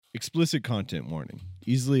Explicit content warning.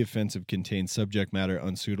 Easily offensive contains subject matter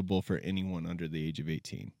unsuitable for anyone under the age of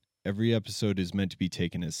 18. Every episode is meant to be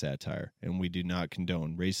taken as satire, and we do not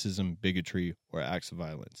condone racism, bigotry, or acts of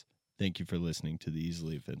violence. Thank you for listening to the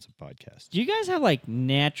Easily Offensive podcast. Do you guys have like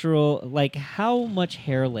natural, like how much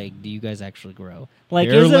hair leg do you guys actually grow? Like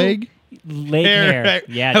Hair is it leg? Leg Hair. hair.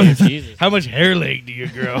 Yeah, dude, Jesus. How much hair leg do you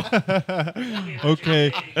grow?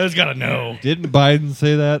 Okay. I just gotta know. Didn't Biden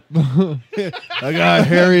say that? I got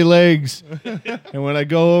hairy legs, and when I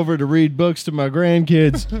go over to read books to my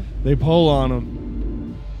grandkids, they pull on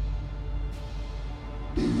them.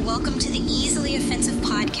 Welcome to the Easily Offensive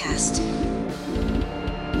Podcast.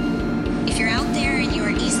 If you're out there and you are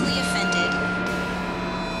easily offended,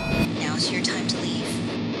 now's your time to leave.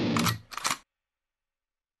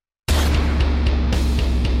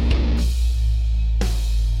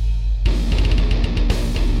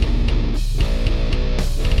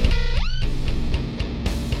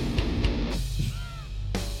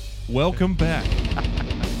 Welcome back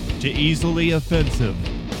to Easily Offensive.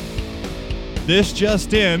 This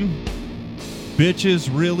just in, bitches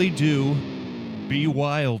really do be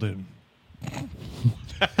wildin'.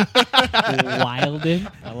 Wildin'?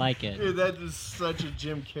 I like it. Dude, that is such a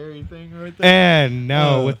Jim Carrey thing right there. And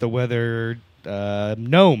now with the weather,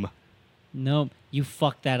 gnome. Nope. You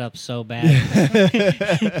fucked that up so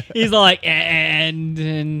bad. He's like,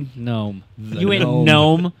 and gnome. You went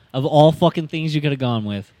gnome of all fucking things you could have gone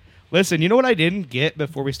with. Listen, you know what I didn't get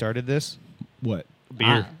before we started this? What?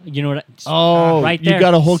 Beer. You know what? Oh, right there. you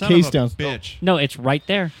got a whole Son case of a down. bitch. No, it's right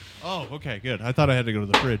there. Oh, okay, good. I thought I had to go to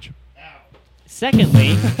the fridge.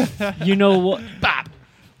 Secondly, you know what?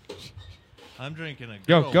 I'm drinking a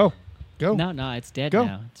Go. No, it's dead Go.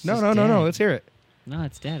 now. It's No. just dead. Let's hear it. No,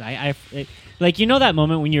 it's dead. Like, you know that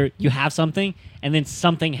moment when you have something and then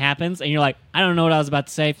something happens and you're like, I don't know what I was about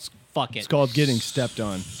to say. Fuck it. It's called getting stepped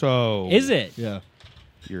on. So Is it? Yeah.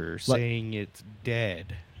 You're saying it's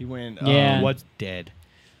dead. He went. Yeah. What's dead?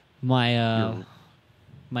 My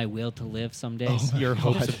will to live some days. Your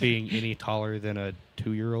hopes of being any taller than a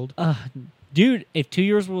 2-year-old? Dude, if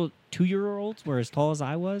 2-year-olds were as tall as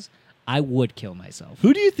I was, I would kill myself.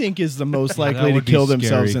 Who do you think is the most likely to would be kill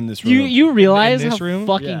themselves scary. in this room? You realize In this how room?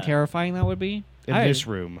 fucking Yeah. terrifying that would be? In this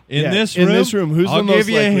room. In Yeah, this in room? this room, who's I'll the most give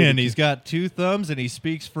you a likely to hint. kill- He's got 2 thumbs and he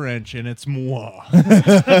speaks French, and it's moi.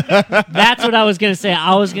 That's what I was going to say.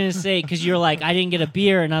 I was going to say, because you're like, I didn't get a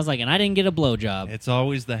beer, and I was like, and I didn't get a blowjob. It's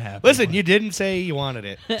always the happy Listen, one. you didn't say you wanted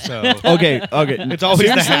it. So Okay. it's always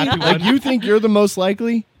the happy Like, one. you think you're the most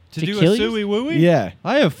likely? to to do kill a you? suey wooey? Yeah.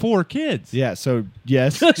 I have 4 kids. Yeah. So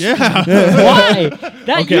yes. Yeah. Why? That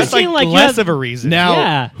Okay. you That's like seem like you less have, of a reason. Now,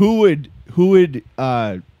 Yeah. who would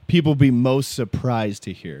people be most surprised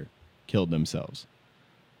to hear killed themselves?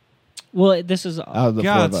 Well, this is Out of the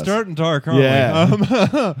four God, of it's us. starting dark, aren't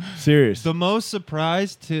Yeah. we? Serious. The most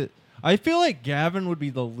surprised to... I feel like Gavin would be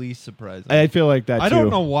the least surprised. I feel like that too. I don't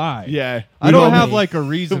know why. Yeah. I We'd don't all have be- like a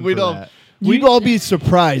reason we'd for all, that. We'd all be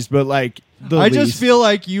surprised, but like the I least. just feel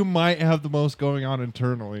like you might have the most going on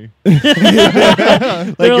internally. like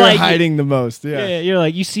They're you're like- hiding the most. Yeah. Yeah, you're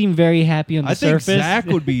like, you seem very happy on the I think surface. Zach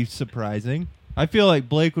would be surprising. I feel like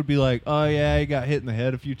Blake would be like, "Oh yeah, he got hit in the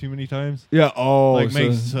head a few too many times." Yeah. Oh. Like so,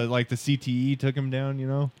 makes like the CTE took him down. You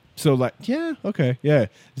know. so like yeah. Okay. Yeah.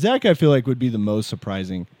 Zach, I feel like would be the most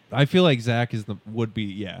surprising. I feel like Zach would be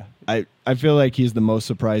yeah. I feel like he's the most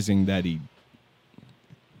surprising that he.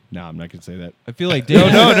 No, I'm not gonna say that. I feel like No,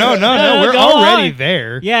 Dave. no. We're Go already on.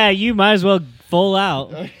 there. Yeah, you might as well full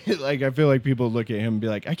out. Like I feel like people look at him and be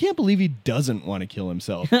like, I can't believe he doesn't want to kill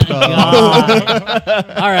himself. God.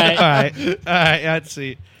 All right. All right. Let's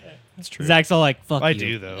see. That's true. Zach's all like, fuck I you.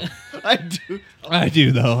 do, though. I do. I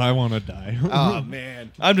do though. I want to die. Oh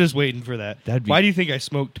man. I'm just waiting for that. That'd be- Why do you think I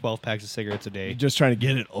smoke 12 packs of cigarettes a day? Just trying to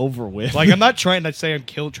get it over with. Like, I'm not trying to say I'm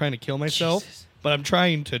trying to kill myself, Jesus. but I'm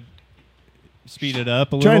trying to. Speed it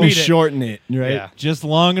up a trying little. to shorten it, right? Yeah. Just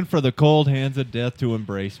longing for the cold hands of death to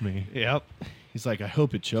embrace me. Yep. He's like, I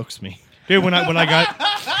hope it chokes me. Dude, when I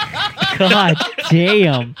got. God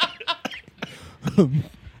damn.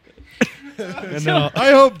 And then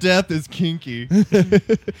I hope death is kinky.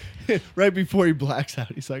 Right before he blacks out,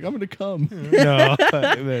 he's like, I'm gonna come. no,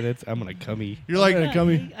 then I'm gonna cummy. You're like, I'm gonna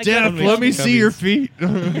come. Death, let me see your feet.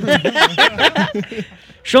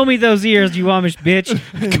 Show me those ears, you Amish bitch.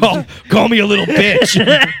 Call me a little bitch.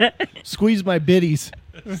 Squeeze my bitties.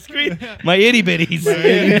 My itty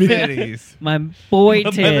bitties. My boy My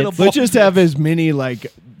little tits. Let's just have as many like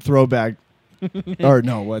throwback, or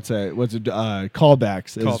no, what's it?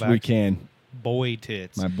 Callbacks as we Callbacks. can. Boy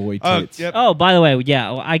tits. My boy Oh, tits. yep. Oh, by the way,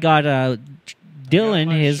 yeah, I got Dylan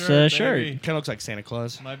my his shirt, shirt. baby. Kind of looks like Santa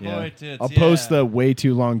Claus. My boy Yeah. tits. I'll post yeah. the way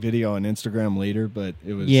too long video on Instagram later, but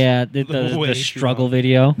it was Yeah, the Way too struggle long.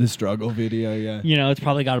 video. the struggle video. Yeah, You know, it's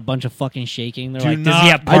probably got a bunch of fucking shaking. They're Do like, does he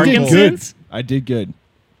have not- I did good. Parkinson's? I did good.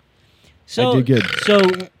 So, I did good. So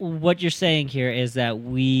what you're saying here is that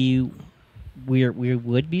we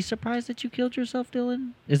would be surprised that you killed yourself,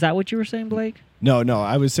 Dylan? Is that what you were saying, Blake? No,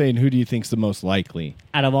 I was saying, who do you think's the most likely?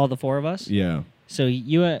 Out of all the four of us? Yeah. So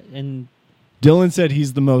you and Dylan said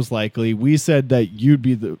he's the most likely. We said that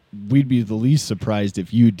we'd be the least surprised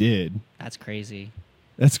if you did. that's crazy.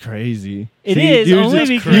 That's crazy. It See, is, you're only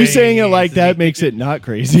just- because- you saying it like that makes it not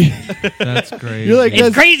crazy. That's crazy. You're like, It's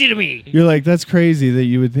That's- crazy to me. You're like, that's crazy that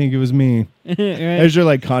you would think it was me. Right? As you're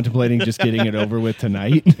like contemplating just getting it over with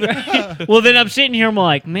tonight. Well, then I'm sitting here. I'm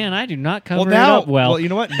like, man, I do not cover it up well. you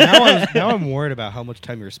know what? Now I'm worried about how much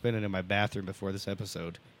time you're spending in my bathroom before this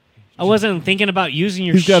episode. I wasn't thinking about using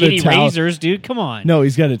your He's got a shitty towel. razors, dude. Come on. No,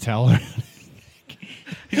 he's got a towel.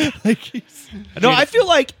 Like No, I feel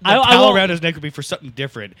like the I towel won't- around his neck would be for something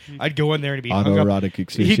different. I'd go in there and he'd be hung up. autoerotic He'd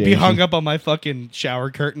asphyxiation. be hung up on my fucking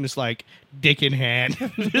shower curtain, just like dick in hand.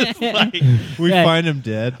 Just like, we Yeah. find him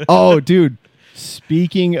dead. Oh, dude.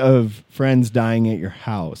 Speaking of friends dying at your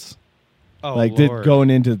house, oh, like Lord. going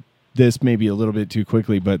into this maybe a little bit too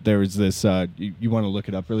quickly, but there was this. You want to look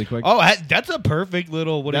it up really quick? Oh, that's a perfect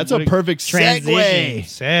little. That's a perfect Transition. segue.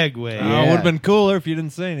 segue. Oh, Yeah. it would have been cooler if you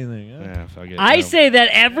didn't say anything. Yeah. Yeah, fuck it. I no. say that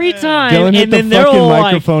every time, Dylan hit and the then they're fucking all like,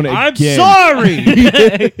 microphone "I'm again." sorry."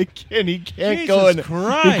 He can't go in. Jesus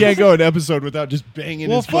Christ. He can't go an episode without just banging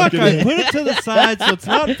Well, his fuck! fucking I head. put it to the side so it's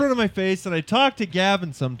not in front of my face, and I talk to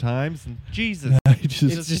Gavin sometimes. And Jesus,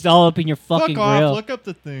 It's just all up in your fucking fuck off! grill. Look up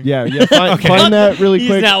the thing. Yeah, find that really He's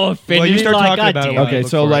quick. now offended. Well, you He's start like, talking "God about it damn while it." Okay,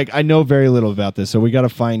 look so for like I know very little about this, so we got to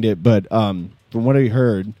find it. But from what I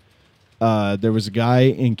heard, there was a guy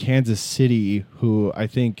in Kansas City who I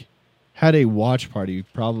think had a watch party,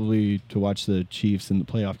 probably to watch the Chiefs in the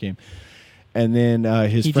playoff game, and then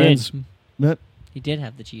his He friends. did. What? He did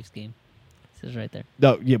have the Chiefs game. It says right there.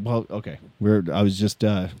 No, yeah, well, okay. I was just.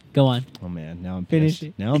 Go on. Oh man, now I'm Finish pissed.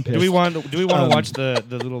 it. Now I'm pissed. Do we want to watch the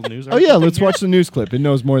little news? Oh yeah, article let's thing watch the news clip. It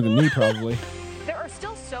knows more than me probably. There are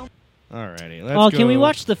still so here? Alrighty. Let's Oh, can we go.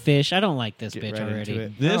 watch the fish? I don't like this Get bitch right into already.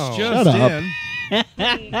 it. This Oh. just Shut up. in.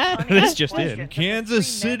 This just in. Kansas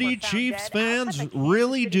City Chiefs fans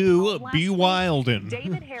really do be wildin'.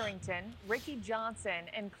 David Harrington, Ricky Johnson,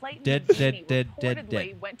 and Clayton Dead, Mancini dead, dead, reportedly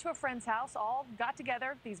dead. went to a friend's house, all got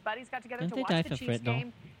together, these buddies got together Don't to they watch die the for Chiefs fentanyl?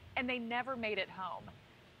 game, and they never made it home.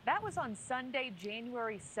 That was on Sunday,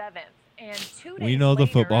 January 7th. And 2 days We know the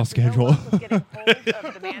later, football as no schedule. one was getting hold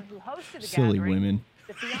of the man who hosted the Silly gathering, women.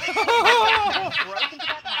 the fiancé broke into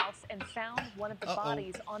that house and found one of the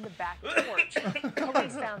bodies on the back porch.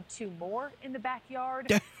 Police found 2 more in the backyard.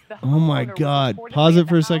 The Oh my homeowner was God. reportedly Pause at it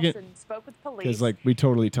for the a second. house and spoke with police. Because like we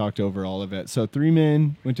totally talked over all of it. So 3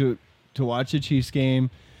 men went to watch the Chiefs game.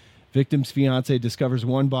 Victim's fiance discovers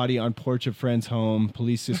 1 body on porch of friend's home.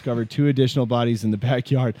 Police discovered 2 additional bodies in the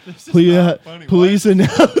backyard. Police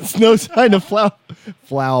announced no sign of foul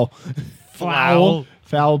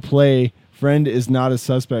play. Friend is not a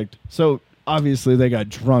suspect. So obviously they got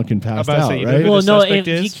drunk and passed about to out, say, you know right? who Well, the no. suspect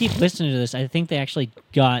If you is? keep listening to this, I think they actually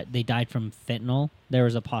they died from fentanyl. There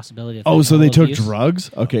was a possibility of. Oh, so they fentanyl took abuse.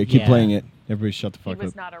 drugs? Okay, keep Yeah. playing it. Everybody shut the He fuck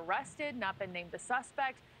was up. not arrested, not been named the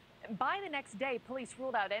suspect. By the next day, police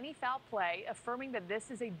ruled out any foul play, affirming that this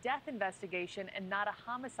is a death investigation and not a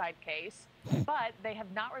homicide case. But they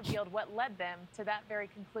have not revealed what led them to that very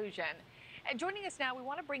conclusion. And joining us now, we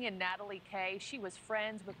want to bring in Natalie Kay. She was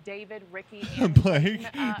friends with David, Ricky, and Blake.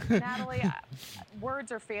 Natalie,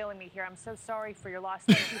 words are failing me here. I'm so sorry for your loss.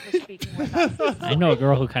 Thank you for speaking with us. I know a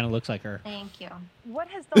girl who kind of looks like her. Thank you. What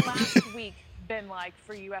has the last week been like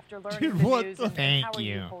for you after learning Dude, the what news? the- And how Thank are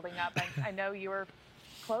you you. holding up? I know you were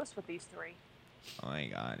close with these 3. Oh my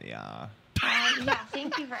god, yeah. Yeah,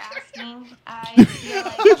 thank you for asking. I feel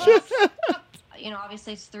like,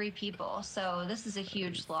 obviously it's 3 people, so this is a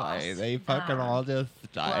huge loss. They fucking all just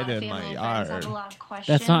A lot died of in my family and friends yard. have a lot of questions.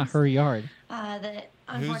 That's not her yard. That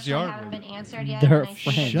Whose unfortunately yard haven't was been it? answered yet. Their and I think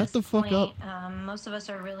friend. at Shut this the fuck point, most of us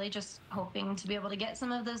are really just hoping to be able to get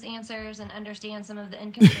some of those answers and understand some of the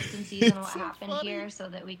inconsistencies and what so happened funny. here, so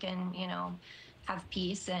that we can, have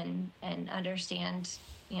peace and understand,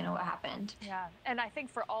 what happened. Yeah, and I think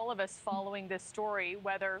for all of us following this story,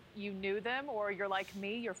 whether you knew them or you're like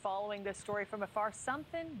me, you're following this story from afar,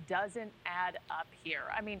 something doesn't add up here.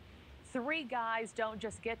 I mean, 3 guys don't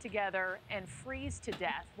just get together and freeze to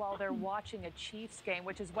death while they're watching a Chiefs game,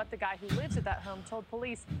 which is what the guy who lives at that home told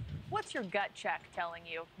police. What's your gut check telling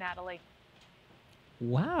you, Natalie?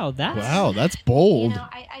 Wow, that's Wow, that's You bold. know,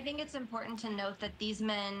 I think it's important to note that these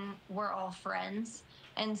men were all friends.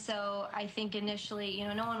 And so I think initially, you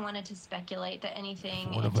know, no one wanted to speculate that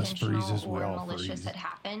anything One of us intentional freezes, we or all malicious freeze. had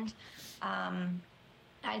happened.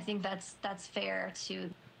 I think that's fair to.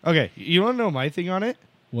 Okay, you want to know my thing on it?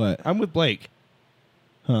 What? I'm with Blake.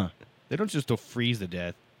 Huh? They don't just freeze to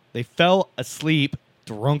death. They fell asleep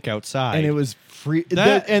drunk outside. And it was free.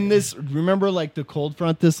 That- And this, remember, like the cold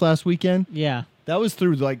front this last weekend? yeah. That was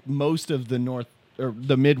through like most of the North or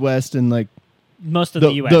the Midwest, and like Most of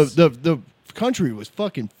the U.S. the country was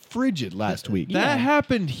fucking frigid last week. Yeah. That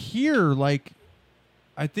happened here, like,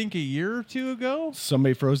 I think a year or two ago.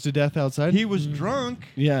 Somebody froze to death outside. He was drunk.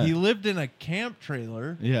 Yeah. He lived in a camp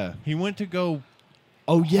trailer. yeah. He went to go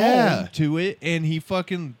Oh yeah. home to it, and he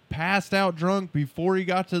fucking passed out drunk before he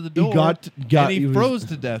got to the door. got- and he he was- froze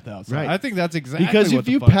to death outside. Right. I think that's exactly Because what if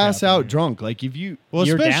the you fuck pass happened out here. drunk, like if you well,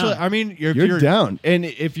 You're especially, down. I mean, if you're down, and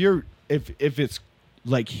if it's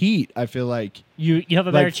like heat, I feel like you have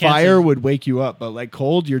a better like chance. fire of would wake you up, but like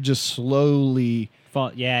cold, you're just slowly,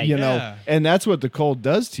 yeah. you know, Yeah. and that's what the cold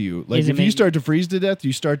does to you. Like Is it if you make- start to freeze to death,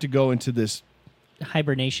 you start to go into this,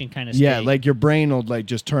 hibernation kind of yeah, state. like your brain will like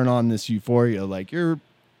just turn on this euphoria, like you're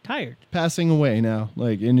tired. passing away now,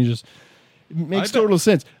 like, and you just. It makes I bet- total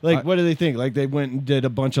sense. Like, I- what do they think? Like, they went and did a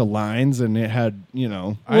bunch of lines, and it had, you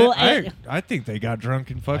know. Well, I think they got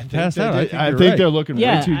drunk and fucking passed out. I I think think, they're looking.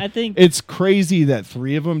 Yeah, way too, I think- it's crazy that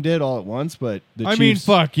 3 of them did all at once, but the I mean, Chiefs,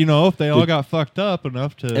 fuck, you know, if they all got fucked up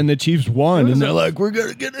enough to. and the Chiefs won, It was and they're a- like, "We're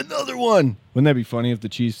gonna get another one." Wouldn't that be funny if the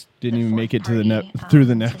Chiefs didn't The even make it fourth to the net party, through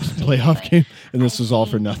the to next stay, playoff but game, and this I was all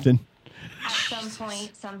for think nothing? At some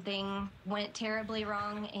point, something went terribly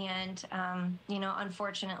wrong, and you know,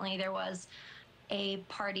 unfortunately, there was a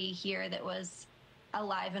party here that was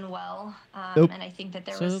alive and well, Nope. and I think that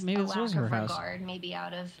there So was maybe a this lack was of her house. regard, maybe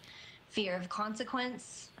out of fear of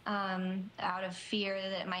consequence, out of fear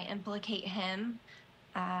that it might implicate him.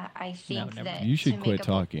 I think never that You to should make quit a-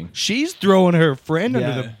 talking. She's throwing her friend Yeah.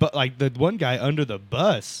 under the like the one guy under the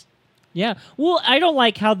bus. Yeah. Well, I don't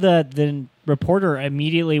like how the reporter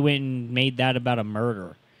immediately went and made that about a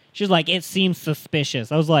murder. She's like, it seems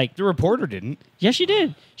suspicious. I was like, The reporter didn't. yeah, she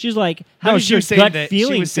did. She's like, how No, does she your was saying gut that she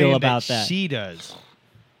feeling was saying feel about that that? she does.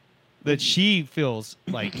 That she feels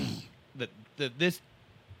like that this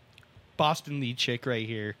Boston Lee chick right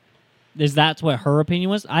here. Is that what her opinion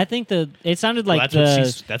was? I think it sounded Well, like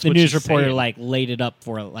that's the what news she's reporter saying. like laid it up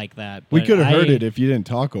for it like that. We but could have heard I- it if you didn't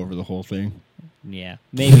talk over the whole thing. Yeah,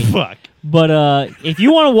 maybe. Fuck. But if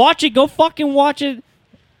you want to watch it, go fucking watch it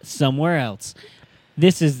somewhere else.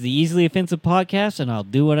 This is the Easily Offensive Podcast, and I'll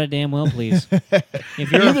do what I damn well please.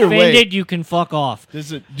 If you're Either way- offended, you can fuck off. Do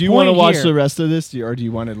you want to Point watch here. the rest of this, or do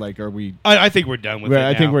you want to like? Are we? I think we're done with it.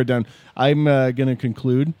 I think now. we're done. I'm gonna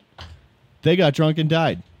conclude. They got drunk and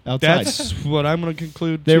died outside. That's what I'm going to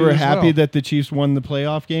conclude. They too were as happy well. that the Chiefs won the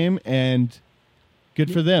playoff game, and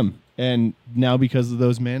good for them. And now, because of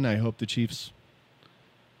those men, I hope the Chiefs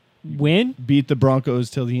Win? beat the Broncos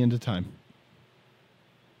till the end of time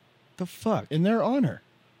the fuck. in their honor.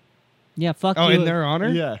 Yeah, fuck Oh, you. in their honor?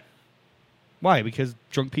 Yeah, Why? Because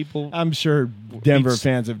drunk people. I'm sure Denver It's-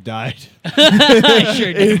 fans have died.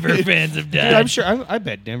 Sure, Denver fans have Dude, died. I'm sure. I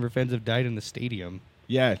bet Denver fans have died in the stadium.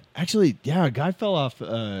 Yeah, actually, yeah, a guy fell off.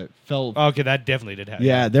 Fell. Okay, that definitely did happen.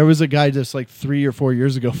 Yeah, there was a guy just like 3 or 4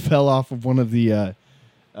 years ago fell off of one of the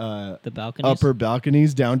The balconies. upper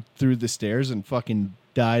balconies down through the stairs and fucking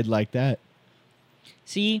died like that.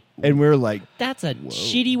 See, And we were like, that's a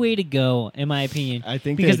shitty way to go, in my opinion. I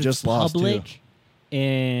think they because just it's lost, too. public,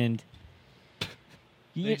 and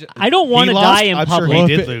ju- I don't want to He lost? die in I'm sure public. he Well,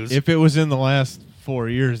 did if, lose. if it was in the last 4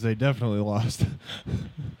 years, they definitely lost.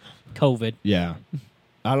 COVID. yeah,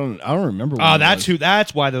 I don't remember. Oh, when it that's was. who.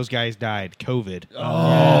 That's why those guys died. COVID.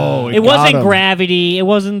 Oh, It wasn't got him. gravity. It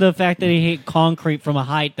wasn't the fact that he hit concrete from a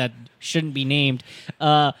height that shouldn't be named.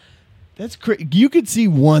 That's you could see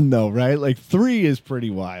one though, right? Like 3 is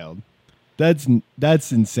pretty wild. That's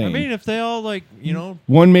insane. I mean, if they all, like, you know,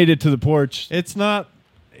 one made it to the porch. it's not.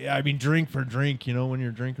 I mean, drink for drink, you know, when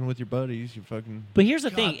you're drinking with your buddies, you fucking. But here's the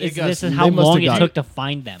God, thing: they is got this some- is how they must long have it got took to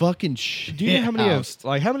find them. Fucking shit. Do you know how many house.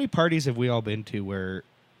 how many parties have we all been to where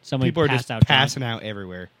Somebody people are passed just out passing out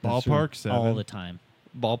everywhere? That's true. Ballpark 7. all the time.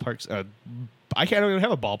 Ballparks. I can't even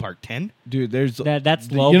have a ballpark 10. Dude, there's That's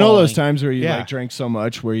low. you know those times where you Yeah. like drank so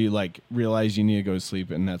much where you like realize you need to go to sleep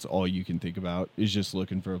and that's all you can think about is just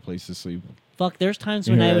looking for a place to sleep. Fuck. There's times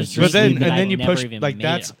when I Yeah, was it's But just drinking then that and then I you never push even like made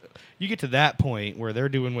that's it. you get to that point where they're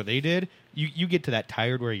doing what they did. You get to that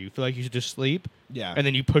tired where you feel like you should just sleep, Yeah. and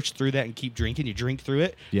then you push through that and keep drinking. You drink through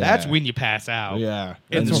it. Yeah. That's when you pass out. Yeah.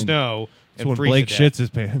 In And the then- snow. That's and when freeze Blake to death. shits his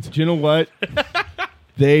pants. Do you know what?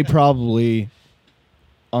 they probably,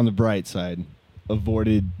 on the bright side,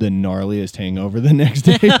 avoided the gnarliest hangover the next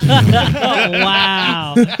day. Oh,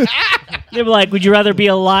 wow. They were like, would you rather be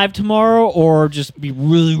alive tomorrow or just be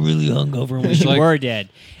really, really hungover and wish you Like, were dead?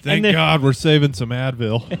 Thank And then- God we're saving some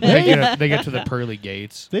Advil. They get to the pearly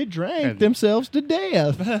gates. They drank And- themselves to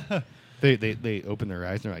death. They open their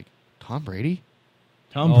eyes and they're like, Tom Brady?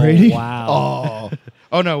 Tom Oh, Brady? wow. Oh.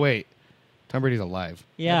 Oh no, wait. Tom Brady's alive.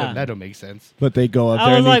 Yeah. That don't make sense. But they go up I there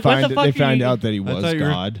was and like, what the they fuck are find you- out that he I was thought you were-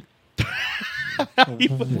 God.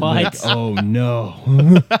 What? Like, oh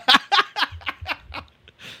no.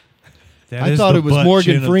 That I is thought the it was butt Morgan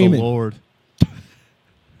chin of the Freeman. Lord.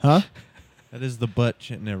 Huh? That is the butt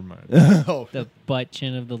chin. Never mind. Oh. The butt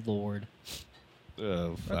chin of the Lord.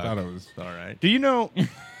 Oh, I thought it was all right. Do you know?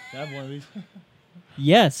 Have one of these?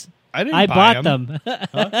 Yes. I didn't. I buy bought 'em. them.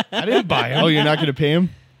 I didn't buy him. Oh, you're not going to pay him?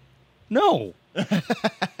 No.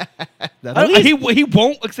 That's He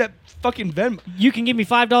won't accept fucking Venmo. You can give me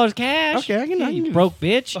 $5 cash. Okay, I can- Yeah, I can you do- broke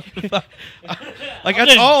bitch. Like I'm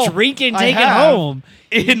that's all just drink and I take it have home.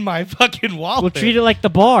 in my fucking wallet. We'll treat it like the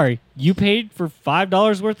bar. You paid for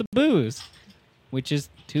 $5 worth of booze, which is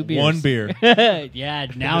 2 beers. One beer. Yeah,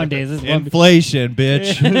 nowadays it's 1 beer. Inflation,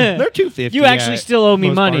 bitch. They're $2.50. You actually still owe me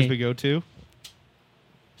most money. bars we go to.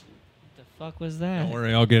 The fuck was that? Don't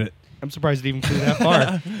worry, I'll get it. I'm surprised it even flew that far.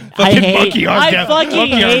 I Fucking hate, monkey arm I down- fucking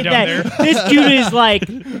monkey arm hate down that. there. This dude is like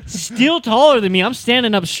still taller than me. I'm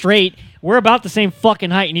standing up straight. We're about the same fucking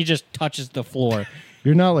height, and he just touches the floor.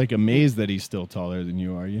 You're not like amazed that he's still taller than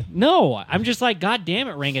you, are you? No, I'm just like, God damn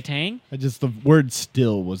it, orangutan. The word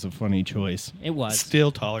 "still" was a funny choice. It was.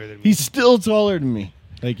 Still taller than me. He's still taller than me.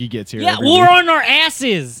 Like he gets here. Yeah, every we're week. on our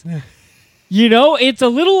asses. You know, it's a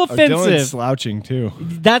little Oh, Dylan's offensive. slouching too.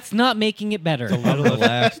 That's not making it better. a little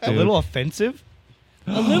offensive.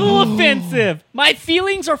 A little offensive. My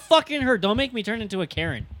feelings are fucking hurt. Don't make me turn into a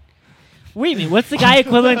Karen. Wait a minute. What's the guy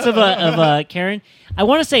equivalent of a Karen? I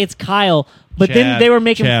want to say it's Kyle, but then Chad. they were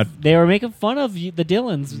making Chad. fun of the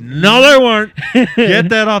Dylans. No, they weren't. Get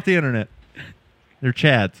that off the internet. They're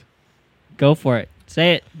Chads. Go for it.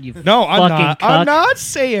 Say it. You No, I'm fucking not. cuck. I'm not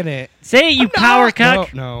saying it. Say it, you power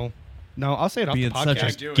cuck. No. I'll say it off the Being such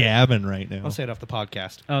podcast. a Gavin right now. I'll say it off the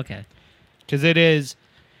podcast Okay. because it is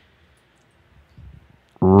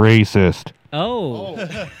racist. Oh.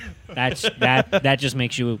 That just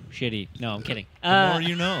makes you shitty. No, I'm kidding. The more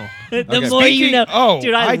you know. The more you know. Oh,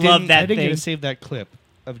 Dude, I love that I didn't get thing. to save that clip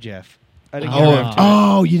of Jeff. I didn't Oh. get around to it.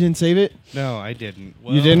 Oh, you didn't save it? No, I didn't.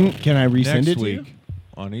 You didn't? Can I resend Next it to week you?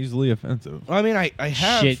 on Easily Offensive. Well, I mean, I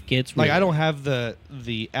have Shit gets like real. I don't have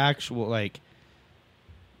the actual like.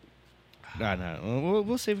 No.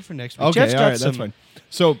 We'll save it for next week. Okay, Jeff's all got right, some- that's fine.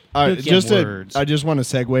 So, Good words. I just want to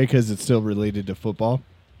segue because it's still related to football,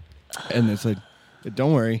 and it's like,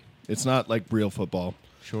 don't worry, it's not like real football.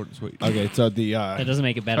 Short and sweet. Okay, so the That doesn't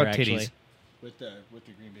make it better, Oh, titties. actually. with the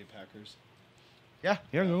Green Bay Packers. Yeah,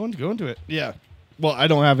 go into it. Yeah. Well, I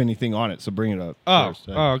don't have anything on it, so bring it up. first.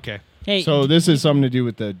 Okay. Hey, So this is something to do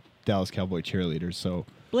with the Dallas Cowboy cheerleaders. So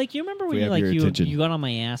Blake, you remember when we you have like your you attention. you got on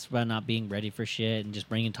my ass about not being ready for shit and just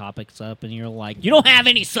bringing topics up, and you're like, you don't have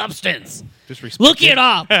any substance. Just respect Look it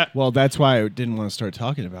up. well, that's why I didn't want to start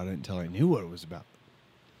talking about it until I knew what it was about.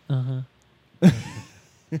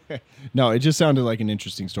 No, it just sounded like an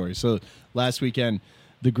interesting story. So last weekend,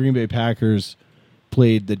 the Green Bay Packers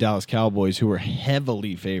played the Dallas Cowboys, who were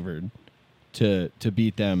heavily favored to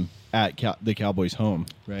beat them at the Cowboys' home.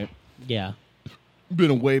 Right, Yeah. been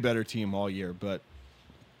a way better team all year, but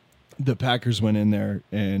the Packers went in there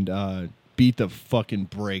and beat the fucking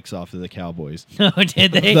brakes off of the Cowboys. Oh,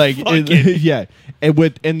 did they? Like, yeah,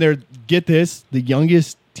 and they're get this, the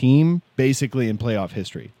youngest team basically in playoff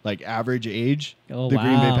history. Like average age, Oh, the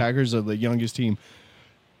Green Bay wow. Packers are the youngest team.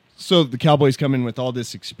 So the Cowboys come in with all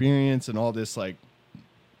this experience and all this like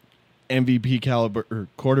MVP caliber or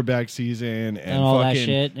quarterback season and all that fucking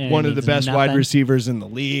shit, and one it of the means best wide nothing. receivers in the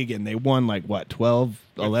league, and they won like what 12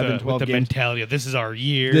 with the games. mentality of this is our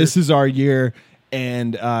year. This is our year,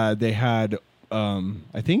 and they had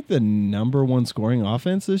I think the number one scoring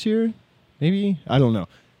offense this year. Maybe, I don't know.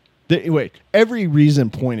 Every reason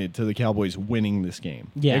pointed to the Cowboys winning this game.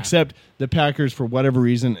 Yeah. Except the Packers, for whatever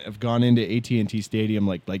reason, have gone into AT&T Stadium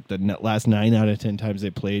like the last 9 out of 10 times they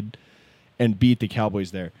played and beat the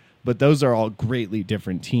Cowboys there. But those are all greatly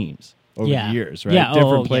different teams over Yeah. the years, right? Yeah,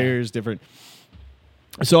 Different yeah. players, different.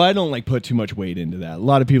 So I don't like put too much weight into that. A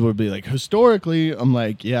lot of people would be like, historically, I'm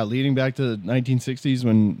like, yeah, leading back to the 1960s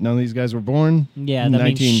when none of these guys were born. Yeah, that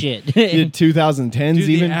means shit. 2010s Dude,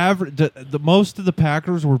 even. the most of the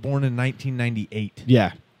Packers were born in 1998.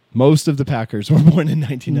 Yeah. Most of the Packers were born in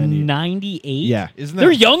 1998. 98? Yeah. Isn't They're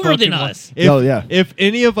that younger than fucking us. If, Oh, yeah. If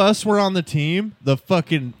any of us were on the team, the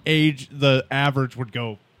fucking age, the average would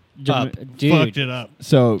go up. Dude. Fucked it up.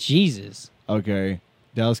 So, Jesus. okay,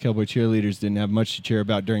 Dallas Cowboy cheerleaders didn't have much to cheer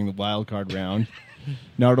about during the wild card round.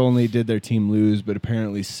 Not only did their team lose, but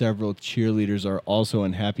apparently several cheerleaders are also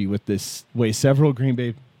unhappy with this way several Green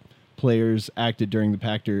Bay players acted during the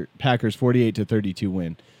Packers 48-32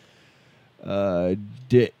 win.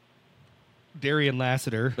 Darian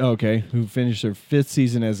Lassiter. Okay, who finished their 5th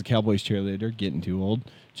season as a Cowboys cheerleader, getting too old,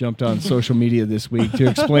 jumped on social media this week to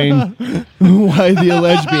explain why the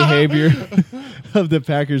alleged behavior of the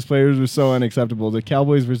Packers players was so unacceptable. The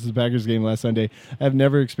Cowboys versus Packers game last Sunday, I have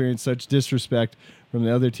never experienced such disrespect from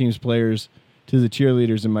the other team's players to the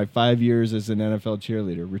cheerleaders in my 5 years as an NFL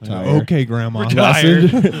cheerleader. Retire. Okay, Grandma.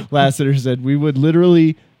 Lassiter said, we would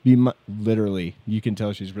literally be, literally, you can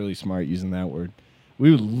tell she's really smart using that word. We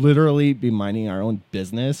would literally be minding our own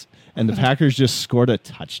business, and the Packers just scored a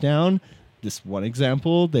touchdown. This one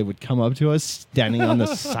example, they would come up to us standing on the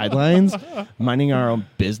sidelines, minding our own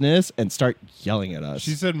business, and start yelling at us.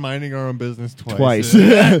 She said minding our own business twice.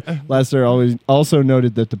 Lassiter also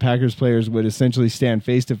noted that the Packers players would essentially stand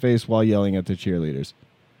face to face while yelling at the cheerleaders.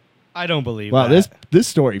 I don't believe Wow, that. this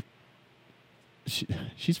story,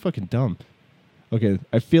 she's fucking dumb. Okay,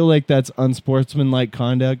 I feel like that's unsportsmanlike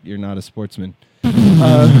conduct. You're not a sportsman.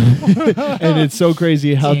 And it's so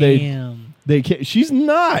crazy how Damn. they can't. She's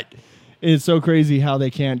not. It's so crazy how they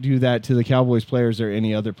can't do that to the Cowboys players or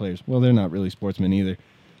any other players. Well, they're not really sportsmen either.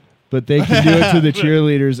 But they can do it to the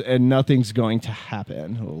cheerleaders and nothing's going to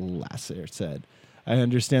happen, Lassiter said. I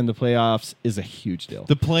understand the playoffs is a huge deal.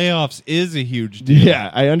 The playoffs is a huge deal. Yeah,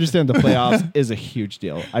 I understand the playoffs is a huge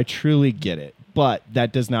deal. I truly get it. But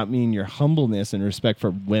that does not mean your humbleness and respect for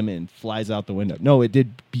women flies out the window. No, it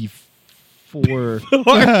did before.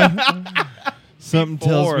 Something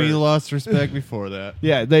tells me you lost respect before that.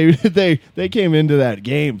 Yeah, they came into that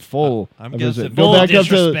game full. I'm of guessing respect. full Go back up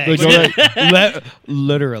to disrespect.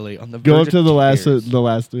 Literally on the go verge up to of the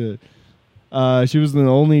last. tears. She was the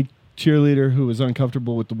only cheerleader who was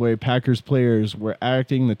uncomfortable with the way Packers players were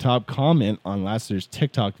acting. The top comment on Lassiter's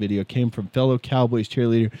TikTok video came from fellow Cowboys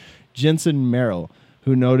cheerleader Jensen Merrill,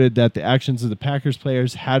 who noted that the actions of the Packers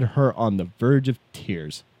players had her on the verge of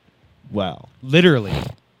tears. Wow. Literally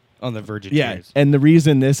on the verge of tears. And the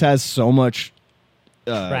reason this has so much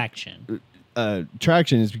Traction.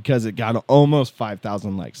 traction is because it got almost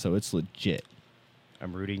 5,000 likes, so it's legit.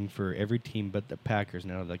 I'm rooting for every team but the Packers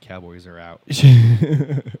now that the Cowboys are out.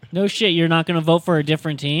 No shit, you're not going to vote for a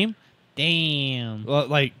different team? Damn. Well,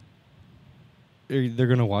 like, they're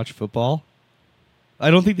going to watch football? I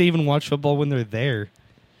don't think they even watch football when they're there.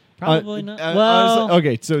 Probably not. Honestly, Well,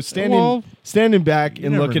 okay, so standing back You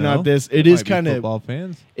and never looking know. at this, it They is might be kind of football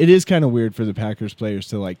fans. it is kind of weird for the Packers players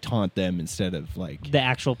to like taunt them instead of like the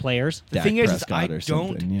actual players. The Dak thing is Prescott I or don't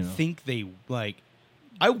something, you know. think they, like,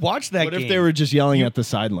 I watched that What game. if they were just yelling at the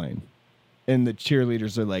sideline, and the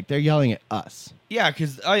cheerleaders are like they're yelling at us? Yeah,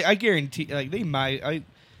 because I guarantee, like, they might.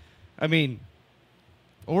 I mean,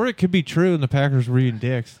 Or it could be true and the Packers were eating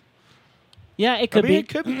dicks. Yeah, it could be. it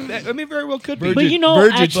could be. I mean, very well could be. But you know,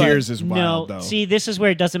 Virgin actually- cheers is wild, no, though. see, this is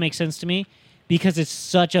where it doesn't make sense to me because it's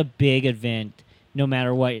such a big event. No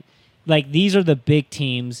matter what, like these are the big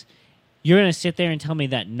teams. You're gonna sit there and tell me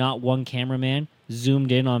that not one cameraman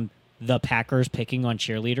zoomed in on the Packers picking on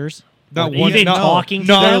cheerleaders, Not Or one- even no, talking to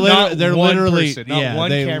no, them. not they're one literally person, not yeah, one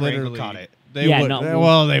they camera angle literally caught it. They Yeah, would, no,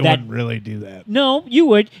 well, they that- wouldn't really do that. No, you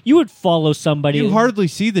would follow somebody. You hardly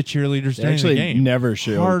see the cheerleaders They during actually the game. never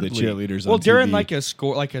showed Hardly. the cheerleaders. Well, on during TV. like a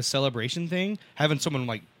score, like a celebration thing, having someone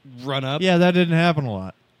like run up Yeah, that didn't happen a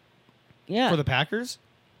lot. yeah, for the Packers.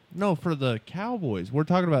 No, for the Cowboys. We're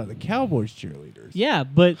talking about the Cowboys cheerleaders. yeah,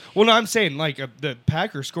 but Well, no, I'm saying like the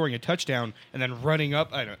Packers scoring a touchdown and then running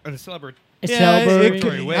up at a celebration. it's Yeah, it celebrating.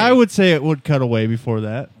 could- Away. I would say it would cut away before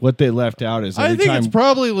that. what they left out is every I think time it's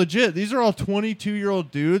probably legit. These are all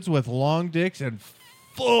 22-year-old dudes with long dicks and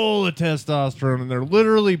full of testosterone, and they're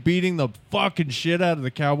literally beating the fucking shit out of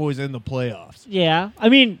the Cowboys in the playoffs. Yeah, I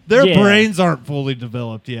mean Their yeah. brains aren't fully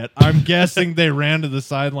developed yet. I'm guessing they ran to the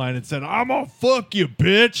sideline and said, "I'm gonna fuck you,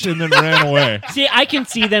 bitch," and then ran away. See, I can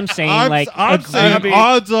see them saying I'm like, saying agree.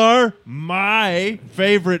 odds are my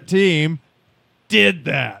favorite team did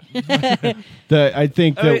that. I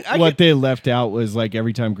think I mean, that I what could- they left out was like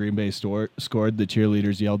every time Green Bay scored, the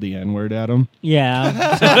cheerleaders yelled the N-word at them.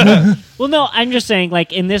 yeah. Well, no, I'm just saying,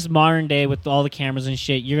 like in this modern day with all the cameras and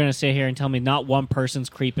shit, you're gonna sit here and tell me not one person's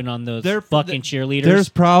creeping on those fucking cheerleaders. There's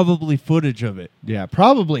probably footage of it. Yeah,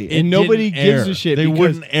 probably. It and nobody didn't gives air. a shit. They because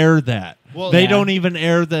wouldn't air that. They Yeah. don't even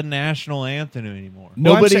air the national anthem anymore.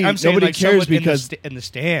 Nobody, I'm saying nobody like cares someone because in the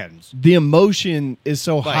stands. the emotion is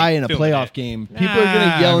so Like, high in a filming playoff it. game. People are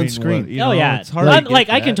gonna yell and scream. Oh yeah, it's hard to I'm, get like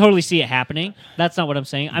I that. can totally see it happening. That's not what I'm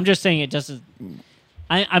saying. I'm just saying it just.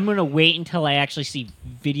 I'm gonna wait until I actually see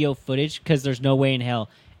video footage because there's no way in hell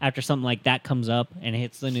after something like that comes up and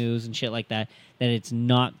hits the news and shit like that it's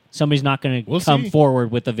not somebody's not gonna We'll come see. forward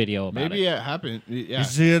with a video about Maybe it. it happened. Yeah. You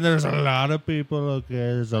see, there's a lot of people. Okay,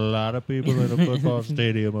 there's a lot of people in a football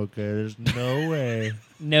stadium. Okay, there's no way.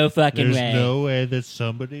 No fucking There's way. no way that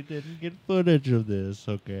somebody didn't get footage of this.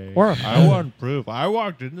 Okay, Or- I want proof. I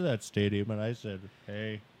walked into that stadium and I said,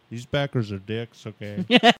 "Hey, these Packers are dicks." Okay,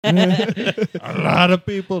 a lot of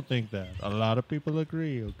people think that. A lot of people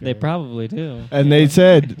agree. Okay, They probably do. And they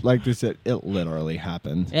said, like they said, it literally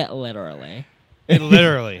happened. Yeah, literally. It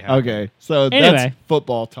literally happened. Okay, so Anyway. that's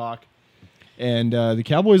football talk. And the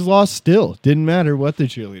Cowboys lost still. Didn't matter what the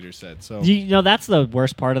cheerleader said. So You know that's the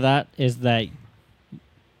worst part of that is that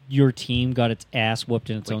your team got its ass whooped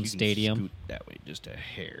in its Like, own you can stadium. scoot that way just a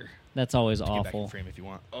hair. That's always Get back in awful. frame if you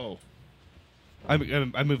want. oh, I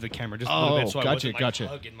moved the camera just a little Oh, bit so I gotcha, wasn't like gotcha.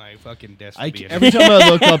 hugging my fucking desk. I to be in every it. time I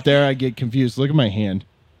look up there, I get confused. Look at my hand.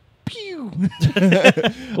 Pew.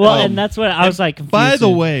 Well, and that's what I was like. Confused By the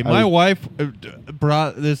too. way, my I was- wife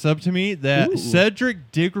brought this up to me that Ooh.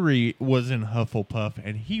 Cedric Diggory was in Hufflepuff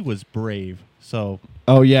and he was brave. So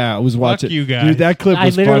Oh yeah, I was watching. you guys. Dude, that clip I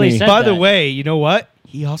was literally funny. said By the that. way, you know what?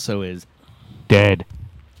 He also is dead.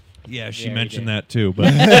 yeah, she Yeah, he mentioned did. that too.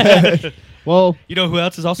 But Well, You know who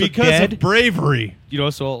else is also because dead? of bravery, You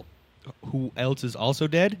know who else is also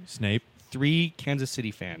dead? Snape. 3 Kansas City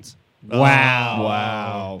fans. Wow.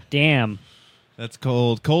 wow. Damn. That's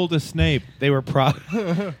cold. Cold as Snape. They were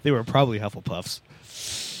they were probably Hufflepuffs.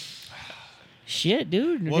 Shit,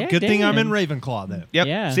 dude. Well, Yeah, good thing I'm in damn. Ravenclaw then. Yep.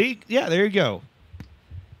 Yeah. See? Yeah, there you go.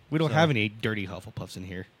 We don't So- have any dirty Hufflepuffs in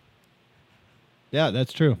here. Yeah,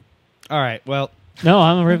 that's true. All right. Well, No,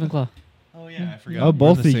 I'm a Ravenclaw. Oh yeah, I forgot. Oh,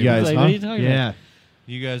 both of you guys, Like, huh? what are you talking about? Yeah.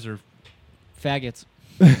 You guys are. Faggots.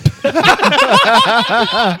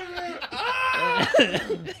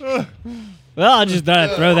 Well, I just thought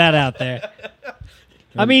I'd throw that out there.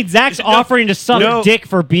 I mean, Zach's offering to suck No. dick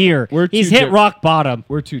for beer. We're He's too hit di- rock bottom.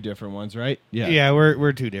 We're two different ones, right? yeah,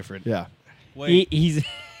 we're two different. Yeah. He's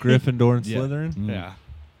Gryffindor and Yeah. Slytherin. Mm. Yeah.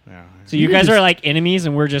 Yeah. so you could guys just- are like enemies,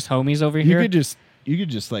 and we're just homies over You here. could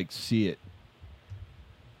just like see it.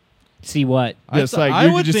 See what? Just I like I you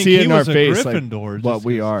could would just think see it he in our was a face, like Gryffindor, what just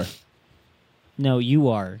we 'cause are. No, you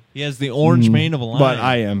are. He has the orange Mm. mane of a lion. But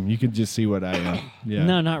I am. You can just see what I am. Yeah.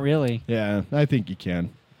 No, not really. Yeah, I think you can.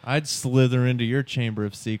 I'd slither into your chamber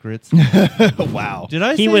of secrets. Wow. Did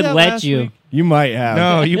I? He say would that let last you. week? You might have.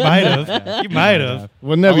 No, you might have. You might have.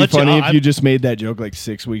 Wouldn't that I'll be let you- funny if I'm- you just made that joke like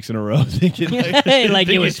 6 weeks in a row? Thinking like, Like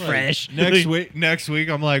it was fresh. Next week,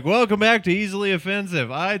 I'm like, welcome back to Easily Offensive.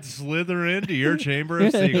 I'd slither into your chamber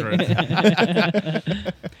of secrets.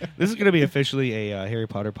 This is going to be officially a Harry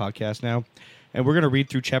Potter podcast now, and we're going to read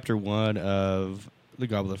through chapter 1 of The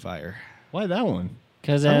Goblet of Fire. why that one?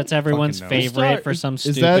 Because I don't that's everyone's fucking know. favorite for some Is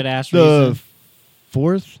stupid that ass the reason.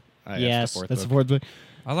 fourth? Yes. That's the fourth book.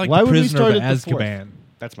 I like Why the would we Prisoner start of at the fourth? Azkaban.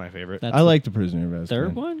 That's my favorite. That's I like the Prisoner of Azkaban. the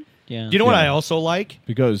third one. Yeah. You know what Yeah. I also like?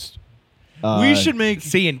 because We should make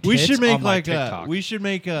seeing we tits should make on my like a TikTok. we should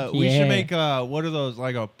make a what are those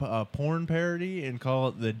like a porn parody and call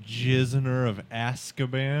it the Jizzner of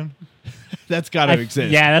Azkaban. that's got to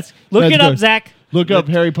exist. Yeah, that's look That's it up, good. Zach. Look up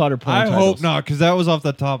Harry Potter porn I titles. hope not, because that was off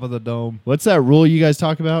the top of the dome. What's that rule you guys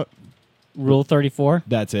talk about? Rule 34.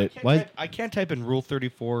 That's it. What? I can't type in Rule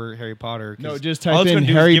 34 Harry Potter. 'cause No, just all type it's in gonna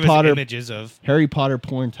do is Harry give us Potter- images of. Harry Potter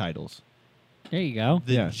porn titles. There you go.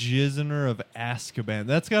 The Yeah. Jizzner of Azkaban.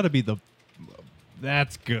 That's got to be the.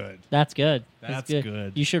 That's good. That's good. That's good.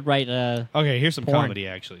 good. You should write Okay, here's some Porn. comedy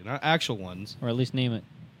actually, not actual ones. or at least name it.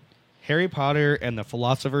 Harry Potter and the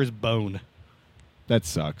Philosopher's Bone. That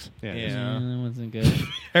sucks. Yeah. Yeah. That wasn't good.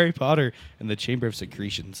 Harry Potter and the Chamber of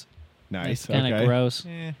Secretions. Nice. It's kind of okay. gross.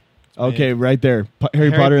 Okay, right there.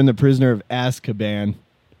 Harry Potter and the Prisoner of Azkaban.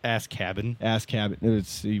 Ass Cabin.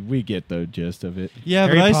 Azkaban. We get the gist of it. Yeah,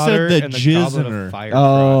 Harry but I Potter said the and the Goblet of Jizzner. Fire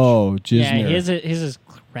Oh, Gisner. Yeah, his is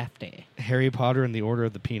crafty. Crotch. Harry Potter and the Order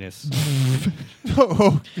of the Penis.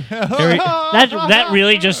 Harry, That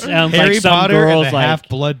really just sounds Harry like some Potter and girls the like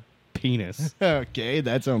Half-Blood Penis. Okay,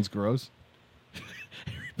 that sounds gross.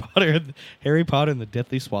 Harry Potter and the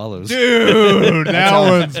Deathly Swallows. dude, that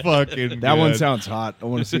one's fucking. That one good. sounds hot. I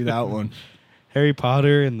want to see that one. Harry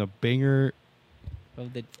Potter and the Banger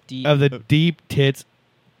of the deep. of the Deep Tits.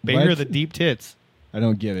 Banger What? of the Deep Tits. I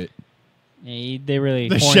don't get it. Yeah, they really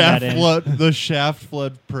The porned shaft that in. flood. The shaft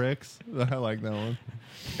flood pricks. I like that one.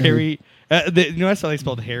 Harry I saw they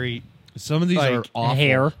spelled Harry Some of these Like are awful.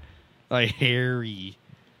 Hair. like Harry.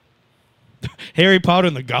 Harry Potter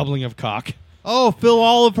and the Gobbling of Cock. Oh, fill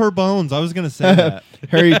all of her bones. I was gonna say that.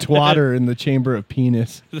 Harry Twatter in the Chamber of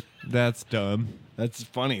Penis. That's dumb. That's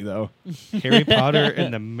funny though. Harry Potter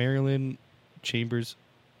and the Maryland Chambers.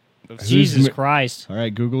 Jesus Ma- Christ. All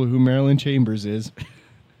right, Google who Marilyn Chambers is.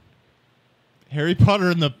 Harry Potter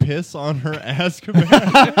and the piss on her ass. God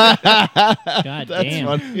That's damn.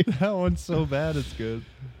 funny. That one's so bad, it's good.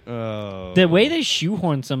 Oh. The way they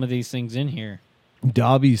shoehorn some of these things in here.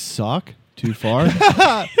 Dobby's sock? Too far?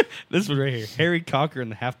 This one right here. Harry Cocker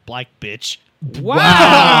and the half black bitch.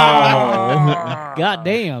 Wow. God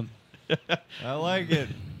damn. I like it.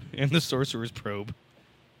 And the Sorcerer's Probe.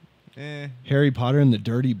 Harry Potter and the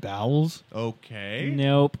Dirty Bowels? Okay.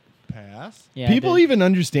 Nope. Pass. Yeah, People they- even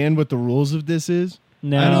understand what the rules of this is?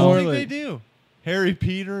 No. I don't More think like- they do. Harry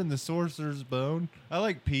Peter and the Sorcerer's Bone. I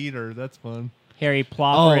like Peter. That's fun. Harry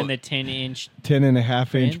Plopper Oh. and the 10-inch.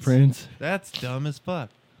 10.5-inch Prince. That's dumb as fuck.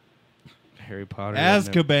 Harry Potter. and the-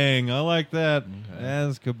 Azkaban. I like that. Okay.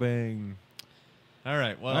 Azkaban. All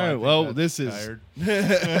right. Well, All I right, think well, that's this is- tired.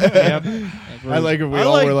 Yep. I like if we I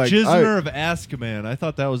all like were like, Jizner "Oh, of Azkaban. I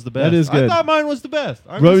thought that was the best. is I good. thought mine was the best.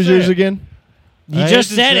 I'm what just was yours saying. again? You I just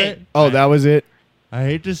hate to said say it. Oh, that was it? I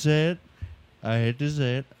hate to say it. I hate to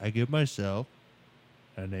say it. I give myself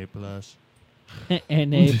an A+.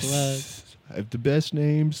 An A plus. I have the best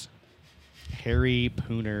names. Harry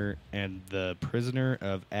Pooner and the Prisoner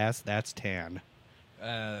of Ass That's Tan.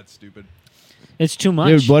 That's stupid. It's too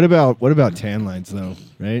much. Dude, what about tan lines though?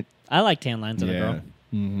 Right? I like tan lines on a girl.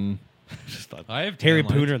 Mm-hmm. Just thought I have Harry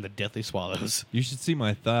tan lines. Pooner and the Deathly Swallows. You should see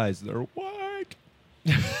my thighs. They're white.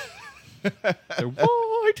 They're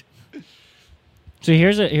white. So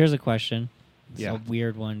here's a question. It's Yeah. a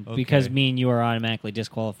weird one because Okay. me and you are automatically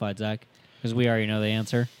disqualified, Zach, because we already know the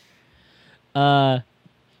answer.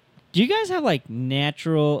 Do you guys have like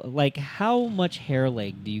natural, like how much hair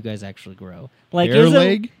leg do you guys actually grow? Like Hair is it-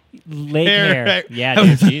 leg? Leg hair. Yeah, How,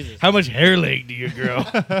 dude, Jesus. how much hair leg do you grow?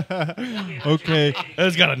 Okay. I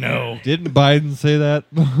just gotta know. Didn't Biden say that?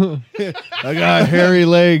 I got hairy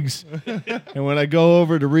legs. And when I go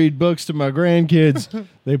over to read books to my grandkids,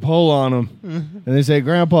 they pull on them. And they say,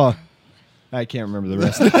 Grandpa, I can't remember the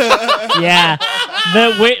rest. Yeah.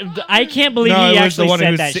 I can't believe he it was the actually one who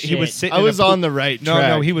said was that sit- shit. he was sitting. I in a was pool- on the right No, track.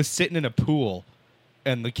 no, he was sitting in a pool,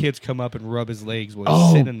 and the kids come up and rub his legs while Oh,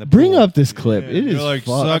 he's sitting in the bring pool. up this clip. It You're is like,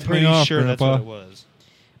 fucked. I'm suck pretty me off, sure that's Grandpa. what it was.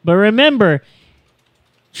 But remember,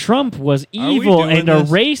 Trump was we evil doing and a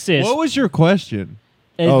this? racist. What was your question?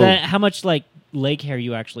 Is Oh. that how much like leg hair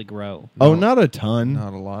you actually grow? Oh, not a ton.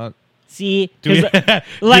 Not a lot. See, Do 'cause,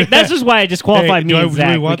 we- like that's just why I disqualified Hey, me do I- and do we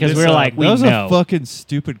Zach want because this, we're uh, like we That was know. a fucking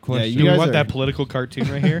stupid question. you Do you guys want are- that political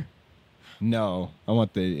cartoon right here? No, I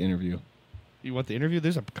want the interview. You want the interview?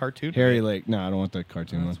 There's a cartoon. Hairy leg. No, I don't want the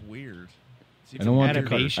cartoon one. That's weird. I don't want the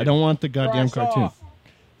animation. I don't want the goddamn Cross cartoon. off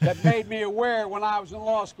that made me aware when I was in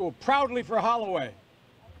law school. Proudly for Holloway.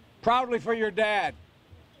 Proudly for your dad.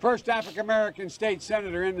 First African American state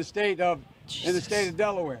senator in the state of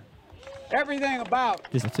Delaware. Everything about.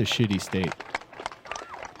 That's a shitty state.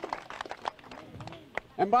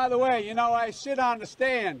 And by the way, you know, I sit on the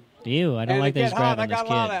stand. Ew, I don't and like it that he's get hot. grabbing I this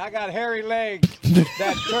got kid. I got hairy legs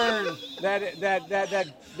that turn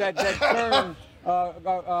that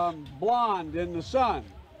turn blonde in the sun.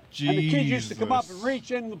 And the kids used to come up and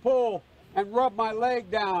reach in the pool and rub my leg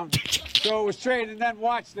down, so it was straight, and then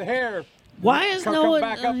watch the hair. Why is come no one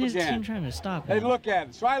back on up his again. team trying to stop They him? look at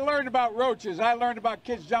it. So I learned about roaches. I learned about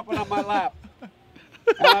kids jumping on my lap. And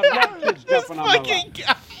I love kids jumping on my lap.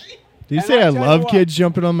 Did you And say I'll I tell you love what, kids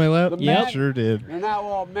jumping on my lap? the men- Sure did. They're now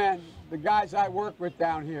all men, the guys I work with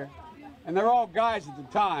down here. And they're all guys at the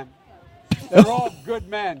time. They're all good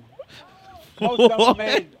men. Most of them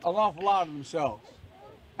made an awful lot of themselves.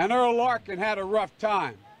 And Earl Larkin had a rough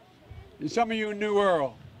time. And some of you knew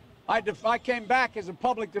Earl. I came back as a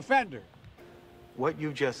public defender. What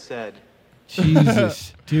you just said.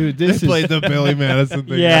 Jesus, dude, They this is. played the Billy Madison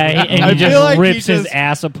thing. Yeah, and I he feel just like he rips his just-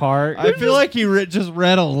 ass apart. I feel like he just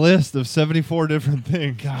read a list of 74 different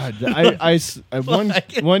things. God,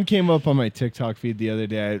 one came up on my TikTok feed the other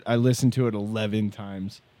day. I listened to it 11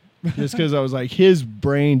 times, just because I was like, his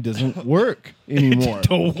brain doesn't work anymore.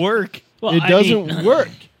 Don't work. Well, It I doesn't mean, work.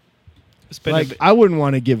 Spend Like I wouldn't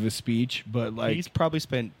want to give a speech, but like he's probably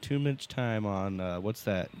spent too much time on what's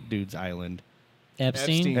that dude's island?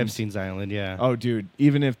 Epstein. Epstein's island. Yeah. oh, dude,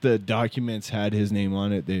 even if the documents had his name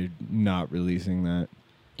on it, they're not releasing that.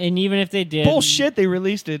 And even if they did, Bullshit. They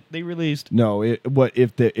released it. They released. No,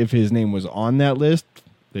 if his name was on that list,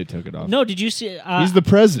 They took it off. No, did you see? He's the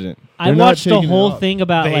president. I They're not watched the taking it whole off. thing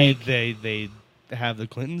about they have the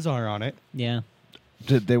Clintons are on it. yeah.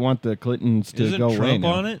 They want the Clintons to Isn't go away Trump now.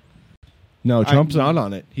 on it? No, Trump's not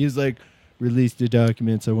on it. He's like, release the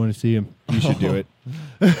documents. I want to see them. You should do it.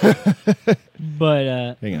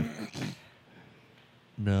 But Hang on.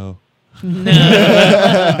 No.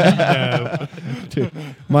 Dude,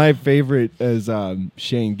 my favorite is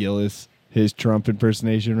Shane Gillis. His Trump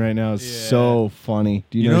impersonation right now is so funny.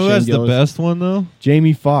 Do You you know who Shane has Gillis? the best one though?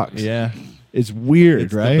 Jamie Foxx. Yeah, It's weird,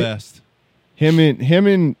 it's right? the best. Him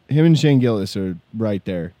and Shane Gillis are right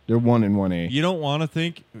there. They're 1 and 1A. You don't want to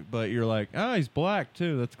think, but you're like, he's black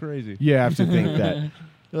too. That's crazy. You have to think that.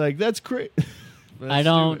 You're like, that's great. That's I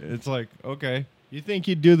don't- stupid. It's like, okay. You think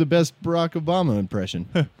you'd do the best Barack Obama impression?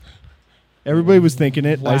 Everybody was thinking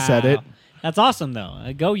it. I said it. Wow. That's awesome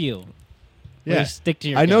though. Go you. Yeah. Stick to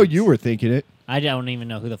your I know guns. you were thinking it. I don't even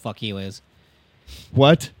know who the fuck he is.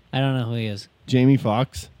 What? I don't know who he is. Jamie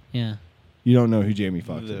Foxx? Yeah. You don't know who Jamie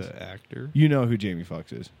Foxx is. The actor. You know who Jamie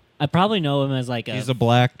Foxx is. I probably know him as like He's a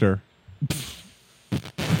blackter.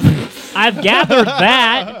 I've gathered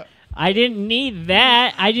that. I didn't need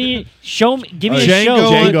that. I didn't show me. Give me a Django.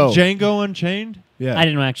 show. Django. Django Unchained. Yeah. I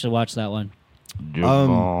didn't actually watch that one.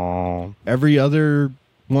 Every other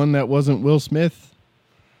one that wasn't Will Smith.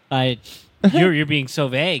 You're being so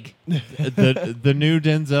vague. the new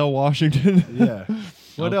Denzel Washington. Yeah.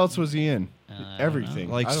 What else was he in?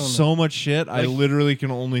 Everything. Like I don't know. so much shit. I literally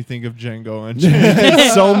can only think of Django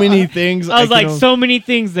Unchained. so many things. I was like, can so many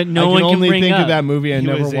things that no I one can can only bring think up. of that movie I He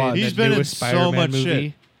never was in watched. He's the been in newest so Spider-Man much movie.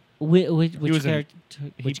 shit. Which was in- character?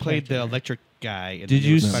 He which played the character? electric guy. In Did the you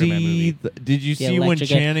newest Spider-Man see? movie. Did you The see when electric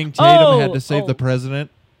guy. Channing Tatum had to save Oh. the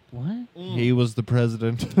president? What? He was the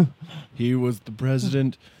president. He was the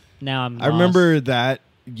president. Now I'm. I remember that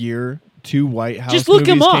year, 2 White House Just look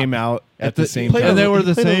him movies up. came out at the same and time. they were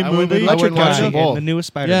the same I went movie. to- I went Electric watching guy both. in the newest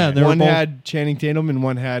Spider-Man. Yeah, they were One both- had Channing Tatum and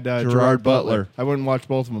one had Gerard Butler. I went and watched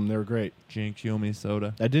both of them. They were great. Jinx, you owe me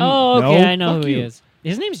soda. I didn't. Oh, okay. know? I know Fuck who he you. is.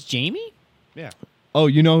 His name's Jamie. Oh,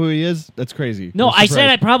 you know who he is? That's crazy. No, I'm I said I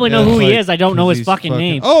surprised. probably know Yeah, who he like, is. I don't know 'cause his he's fucking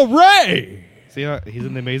name. Oh, Ray! See, he's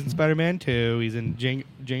in the Amazing Spider-Man 2. He's in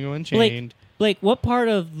Django Unchained. Blake, what part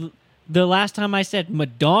of the last time I said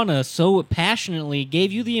Madonna so passionately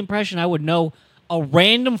gave you the impression I would know a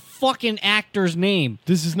random fucking actor's name?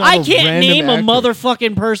 This is not. I a can't random name actor. a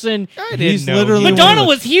motherfucking person. He's know. literally Madonna one of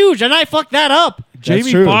was huge, and I fucked that up. That's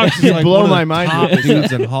Jamie true. Foxx is You like blow one of my the mind top with this.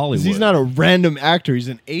 dudes in Hollywood. He's not a random actor. He's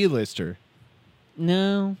an A-lister.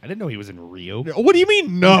 No. I didn't know he was in Rio. What do you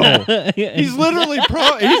mean? No, he's literally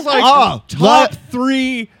He's like Ah, top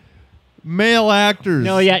 3 male actors.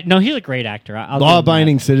 No, yeah, no, he's a great actor. I'll give him that.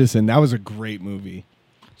 Law-Abiding Citizen. That was a great movie.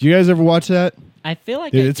 Do you guys ever watch that? I feel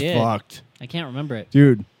like Dude, I it's did. fucked. I can't remember it.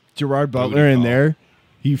 Dude, Gerard Butler in there,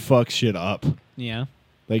 he fucks shit up. Yeah.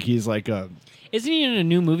 Like he's like a Isn't he in a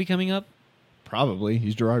new movie coming up? probably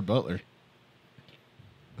he's Gerard Butler.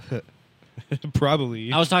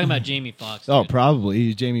 Probably. I was talking about Jamie Foxx. Oh, dude. probably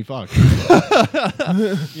he's Jamie Foxx.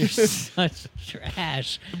 You're such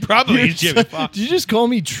trash. Probably he's Jimmy Fox. Did you just call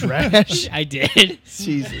me trash? I did.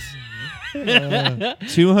 Jesus.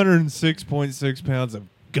 206.6 pounds of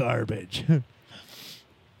garbage.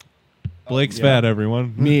 Blake's yeah. fat,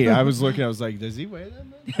 everyone. Me, I was looking. I was like, does he weigh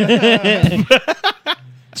that much?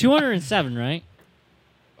 207, right?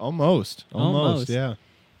 Almost. Almost. Yeah.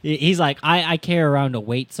 He's like, I carry around a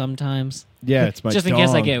weight sometimes. Yeah, it's my Just in case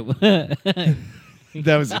I dong. get.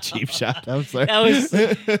 That was a cheap shot. That was like, That was.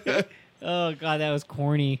 Oh, God, that was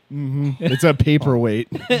corny. it's a paperweight.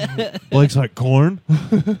 Blake's like corn.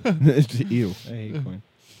 Ew. I hate corn.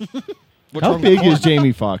 How big is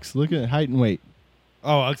Jamie Foxx? Look at height and weight.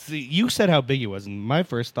 Oh, see, you said how big he was, and my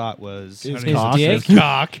first thought was His His cock. dick? his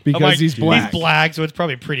cock. Because I'm like, he's black. He's black, so it's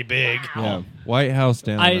probably pretty big. Yeah. White House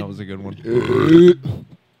down. I- That was a good one.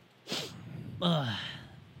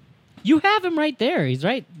 You have him right there. He's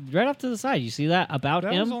right off to the side. You see that about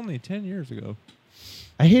That him? was only 10 years ago.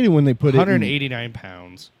 I hate it when they put it in, 189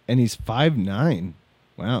 pounds. and he's 5'9".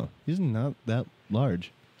 Wow. He's not that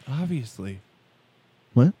large. Obviously.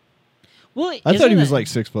 What? Well, I thought he was it- like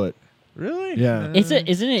 6 foot. Really? Yeah. Isn't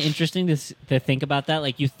it interesting to think about that?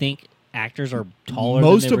 Like you think actors are taller.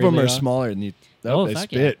 Most than of they them really are smaller than you. Oh, they fuck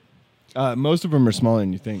spit. Most of them are smaller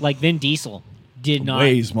than you think. Like Vin Diesel did not.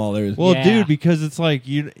 way smaller. Well, Yeah. dude, because it's like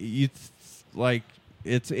like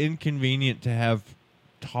it's inconvenient to have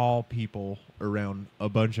tall people around a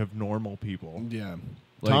bunch of normal people. Yeah.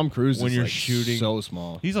 Like, Tom Cruise when is you're like shooting- so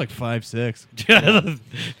small. He's like 5'6".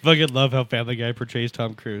 Fucking love how Family Guy portrays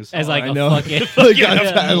Tom Cruise. As like I a know. fucking Like,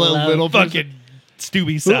 I love fucking person. fucking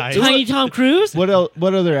Stewie size. Tiny Tom Cruise. What else?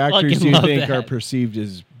 What other actors Fucking do you love think that. are perceived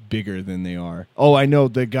as bigger than they are? Oh, I know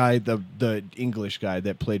the guy, the English guy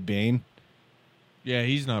that played Bane. Yeah,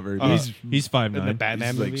 he's not very Uh, big. He's in the 5'9".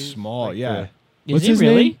 Batman He's like movies? small. Like yeah. Is What's he his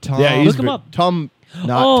really? name? Tom. Yeah, he's Look him up. Tom.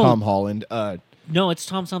 Not Oh. Tom Holland. No, it's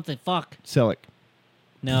Tom something. Fuck. Selleck.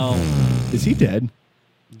 No. Is he dead?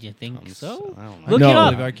 You think so? I don't know. Look No. it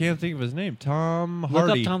up. I can't think of his name. Tom Look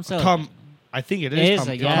Hardy. up Tom Selleck. Tom, I think it is. It is,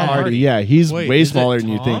 Tom, yeah. Tom Hardy. Yeah, he's Wait, way is it smaller than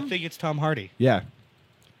you Tom? I think. think it's Tom Hardy. Yeah.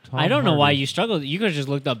 Tom I don't know why Hardy. you struggled. You could have just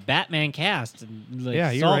looked up Batman cast. And, like,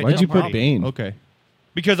 Yeah, you're solved right. it. Why'd you Tom put Hardy. Bane? Okay.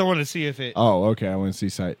 Because I wanted to see if it. Oh, okay. I want to see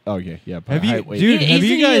sight. Okay, yeah. But Have you- height, weight. dude, have Isn't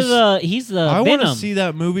you he guys- He's the I want to Venom. see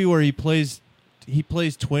that movie where he plays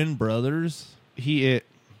twin brothers. Yeah.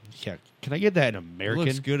 Can I get that in It American?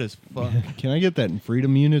 looks good as fuck. Can I get that in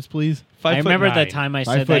freedom units, please? I remember the 5'9", time I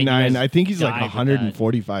said 5'9". that. I think he's like died with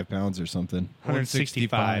 145 pounds or something.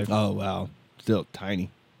 165. Oh wow, still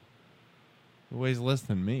tiny. He weighs less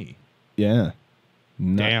than me. Yeah.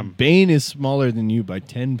 Damn. Bane is smaller than you by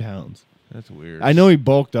 10 pounds. That's weird. I know he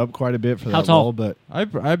bulked up quite a bit for How that tall? role, but I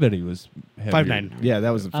bet he was heavier. 5'9". yeah,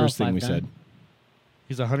 that was the Oh, first thing we 5'9". said.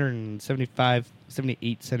 He's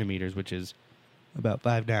 78 centimeters, which is about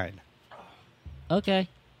 5'9". that. Okay.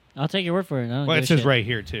 I'll take your word for it. I don't Well, give it a says shit. right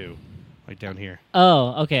here too, like down here.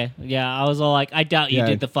 Oh, okay. Yeah, I was all like, I doubt you Yeah.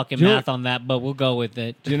 did the fucking Do you know- math on that, but we'll go with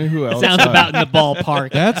it. Do you know who It else? sounds about in the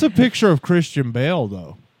ballpark. That's a picture of Christian Bale,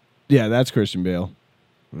 though. Yeah, that's Christian Bale.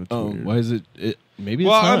 That's Oh, weird. why is it? Maybe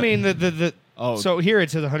Well, it's not. I mean the Oh. So here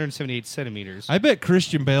it says 178 centimeters. I bet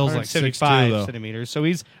Christian Bale's like 6'2", though. centimeters. So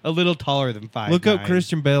he's a little taller than 5'9". Look up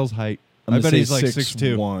Christian Bale's height. I'm I gonna bet say he's like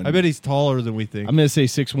 6'1". 6'2". I bet he's taller than we think. I'm gonna say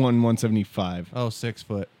 6'1", 175. Oh, 6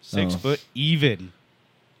 foot. 6 Oh. foot even.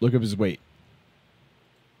 Look up his weight.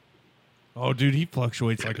 Oh, dude, he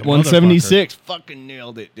fluctuates like a 176. Fucking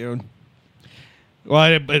nailed it, dude.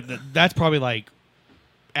 Well, but that's probably like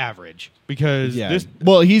average because Yeah. this.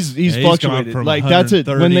 Well, he's Yeah, gone fluctuated. from Like that's it.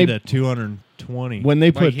 130 to 220. When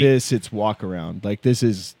they put Like, he- this, it's walk around. Like this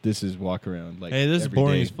is walk around. Like hey, this is every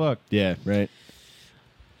boring day. as fuck. Yeah, right.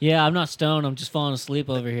 Yeah, I'm not stoned. I'm just falling asleep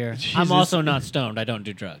over here. Jesus. I'm also not stoned. I don't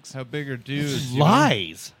do drugs. How big are dudes? you know?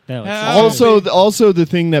 Lies. No, it's How- true. Also, the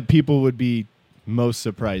thing that people would be most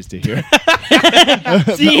surprised to hear.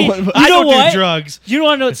 See, you I know don't what? do drugs. You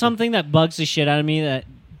want to know something that bugs the shit out of me that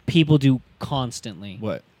people do constantly?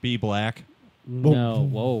 What? Be black. No,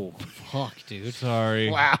 whoa, fuck, dude. Sorry.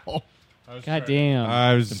 Wow. God damn.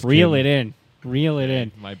 I was just Reel kidding. it in. Reel it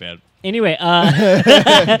in. My bad. Anyway,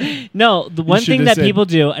 no, the one should thing have that said, people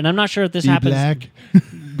do, and I'm not sure if this Be happens. black.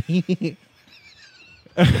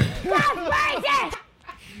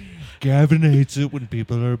 Gavin hates it when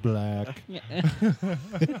people are black. That's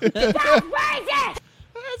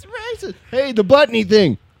racist. Hey, the buttony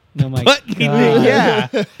thing. Oh my But God. yeah,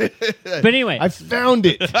 But anyway, I found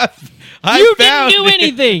it. I you found didn't do it.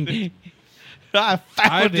 anything. I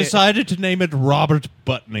found I've it. decided to name it Robert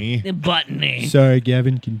Buttney. Buttony. Sorry,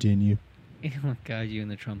 Gavin. Continue. Oh God, you and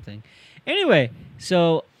the Trump thing. Anyway,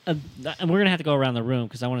 so and we're gonna have to go around the room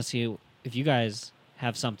because I want to see if you guys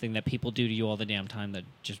have something that people do to you all the damn time that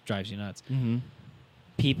just drives you nuts. Mm-hmm.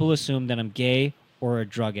 People assume that I'm gay or a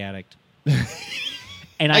drug addict,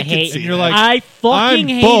 and I, I can hate. see And you're like, I fucking I'm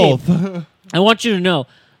hate both. it. I want you to know,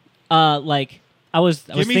 like I was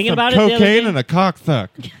Give me thinking some about it the other cocaine day. and a cockfuck.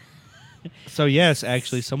 So yes,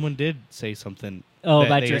 actually, someone did say something. Oh, that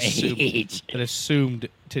about they your assumed, age. That assumed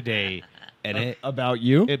today, and it About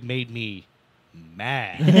you? it made me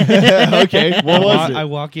mad. Okay. What was it? I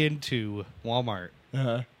walk into Walmart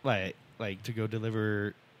Uh-huh. like to go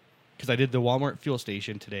deliver because I did the Walmart fuel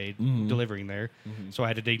station today, Mhm. delivering there. Mhm. So I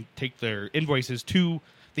had to take their invoices to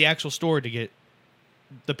the actual store to get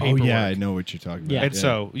the Oh paperwork. yeah, I know what you're talking about. Yeah. And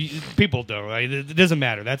so people don't. Right? It doesn't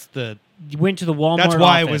matter. That's the. You went to the Walmart. That's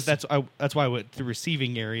why I office. was. That's why I went to the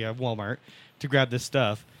receiving area of Walmart to grab this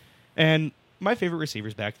stuff. And my favorite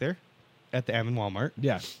receiver's back there at the Ammon Walmart,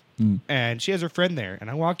 yeah. and she has her friend there. And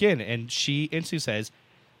I walk in, and she instantly says,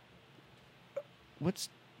 "What's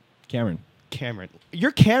Cameron. Cameron?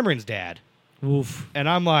 You're Cameron's dad." Oof. And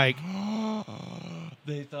I'm like,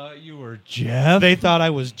 They thought you were Jeff. they thought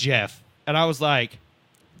I was Jeff, and I was like,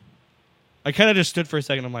 I kind of just stood for a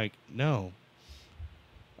second. I'm like, no,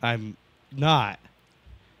 I'm not.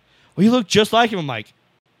 Well, you look just like him. I'm like,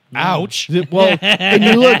 ouch. Well, and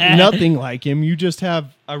you look nothing like him. You just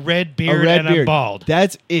have A red a beard red and beard. I'm bald.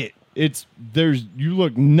 That's it. You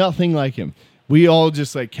look nothing like him. We all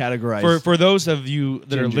just like categorize. For those of you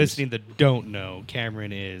that are Gingers. listening that don't know,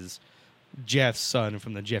 Cameron is Jeff's son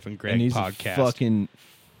from the Jeff and Greg and he's podcast. a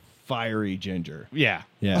fiery ginger. Yeah.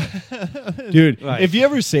 Yeah. Dude, Like- if you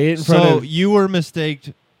ever say it in front So of you were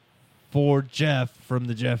mistaked for Jeff from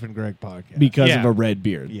the Jeff and Greg podcast. because Yeah. of a red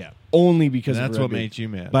beard. yeah, Only because that's of a red what beard. made you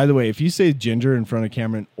mad. By the way, if you say ginger in front of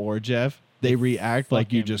Cameron or Jeff, they react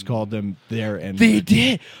like you Fucking- just called them their and They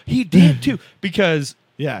did. He did too. Because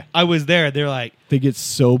Yeah. I was there. They're like, They get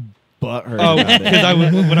so butthurt oh, about it. because I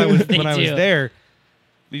was when I was They when I was do. there.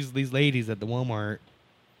 These ladies at the Walmart,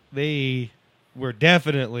 they were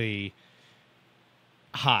definitely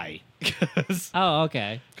high. 'Cause Oh,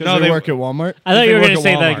 okay. Because No, they they- work at Walmart. I thought They you were work going to at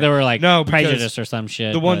say like Walmart. they were like No, because prejudice or some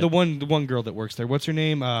shit. the one but the one girl that works there. What's her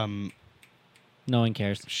name? no one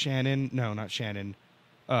cares. Shannon. No, not Shannon.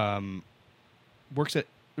 Works at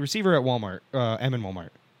the receiver at Walmart. M and Walmart.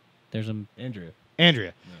 There's a Andrea.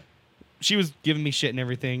 She was giving me shit and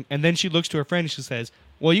everything, and then she looks to her friend and she says,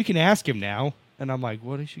 "Well, you can ask him now." And I'm like,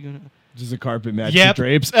 "What is she gonna?" Just a carpet match Yep. the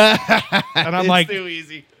drapes. And I'm like, too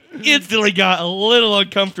easy. instantly got a little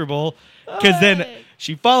uncomfortable because then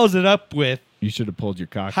she follows it up with, You should have pulled your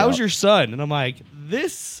cock "How's out. your son?" And I'm like,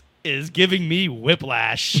 "This is giving me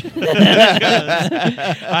whiplash."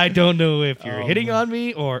 I don't know if you're hitting on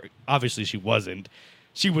me or obviously she wasn't.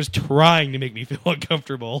 She was trying to make me feel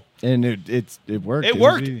uncomfortable. And it worked. It was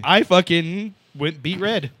worked. easy. I fucking went beat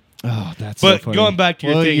red. Oh, that's so But funny. going back to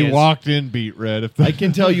your well, thing, you is, walked in beat red. If I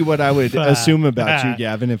can tell you what I would assume about you,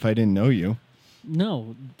 Gavin, if I didn't know you.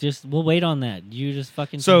 no. Just we'll wait on that. You just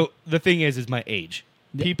fucking so the thing is my age.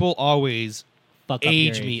 People always fuck up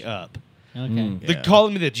age your me age. up. Okay. Mm. The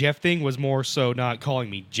calling me the Jeff thing was more so not calling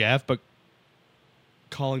me Jeff, but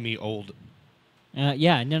calling me old.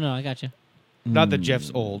 Yeah. No. I got you. Not that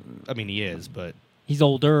Jeff's old. I mean, he is, but He's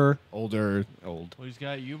older. Older. old. well, he's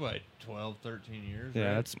got you by 12, 13 years. Yeah,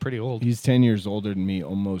 right? that's pretty old. He's 10 years older than me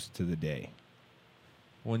almost to the day.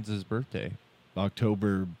 When's his birthday?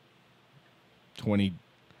 October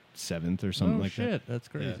 27th or something oh like shit, that's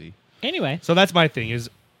crazy. Anyway, So that's my thing is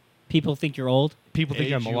people think you're old. people think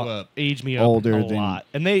Age I'm a you lot up. age me up Older a than- lot.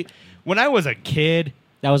 And when I was a kid,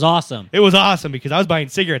 That was awesome. it was awesome because I was buying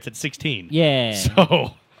cigarettes at 16. Yeah.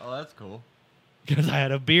 So Oh, that's cool. because I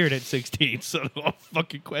had a beard at 16, so I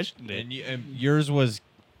fucking questioned it. And yours was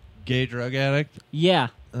gay drug addict. Yeah.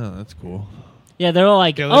 Oh, that's cool. Yeah. They're all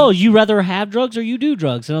like, Dylan? "Oh, you rather have drugs or you do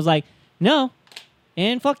drugs?" And I was like, "No,"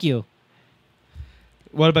 and fuck you.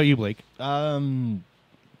 What about you, Blake? Off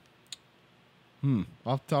the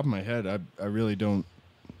top of my head, I really don't.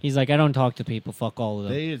 He's like, "I don't talk to people. Fuck all of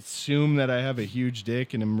them." They assume that I have a huge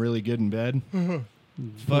dick and I'm really good in bed.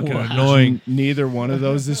 Fucking Wow. annoying. Neither one of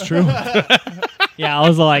those is true. Yeah, I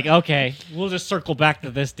was like, "Okay, we'll just circle back to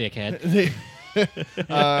this dickhead."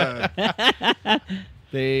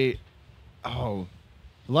 A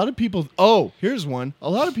lot of people. Here's one. A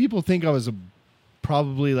lot of people think I was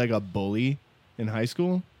probably like a bully in high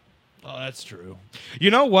school. Oh, that's true. You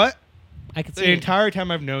know what? I could see The it. entire time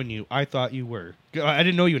I've known you, I thought you were. I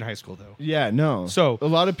didn't know you in high school though. Yeah, no. So, a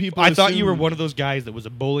lot of people. I thought you were assume- one of those guys that was a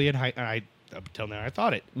bully in high. And I up until now I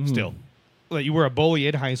thought it Mm. still. Like you were a bully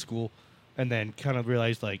in high school, and then kind of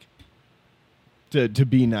realized like to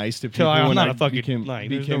be nice to people. I'm when not I a fucking became, like.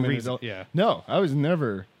 There's became no an reason. adult. Yeah. No,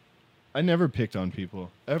 I never picked on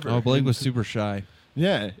people ever. Oh, Blake And- was super shy.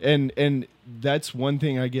 Yeah, and that's one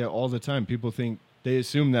thing I get all the time. People think they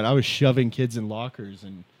assume that I was shoving kids in lockers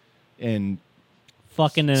and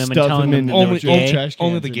fucking them and Stuff telling them them in they're Only, gay. trash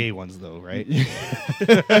only cans the and- gay ones though, right?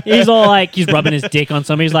 He's all like, he's rubbing his dick on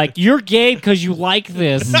somebody. He's like, "You're gay because you like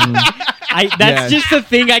this." That's Yeah. just the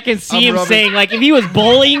thing I can see I'm him rubbing- saying. Like, if he was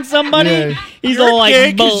bullying somebody, Yeah. he's all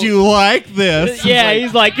like, because you like this. yeah,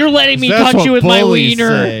 he's like, "You're letting me That's touch what you with my bullies wiener."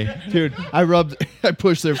 say. dude, I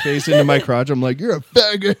pushed their face into my crotch. I'm like, you're a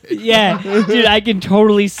faggot. Yeah, dude, I can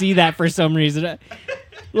totally see that for some reason.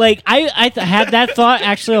 Like, I had that thought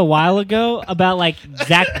actually a while ago about like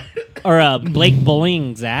Zach or Blake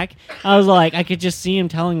bullying Zach. I was like, I could just see him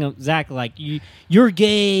telling Zach like, "You're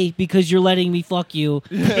gay because you're letting me fuck you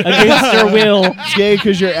against your will." It's gay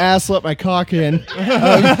because your ass let my cock in.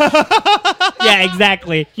 Yeah,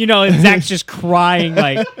 exactly. You know, and Zach's just crying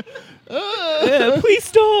like, "Please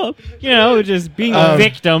stop!" You know, just being a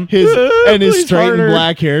victim. His and his Please straight harder. and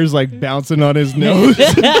black hair is like bouncing on his nose.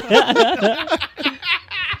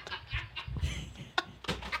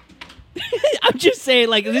 I'm just saying,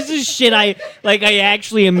 like, this is shit I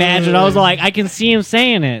actually imagined. I was like, I can see him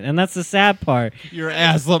saying it, and that's the sad part. Your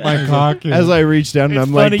ass let my cock in. As I reach down and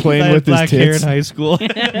I'm like playing with his tits. high school.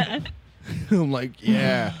 I'm like,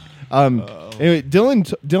 yeah. Anyway,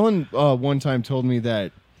 Dylan one time told me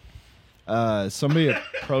that somebody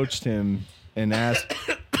approached him and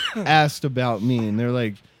asked about me, and they're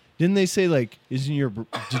like, Didn't they say like, did your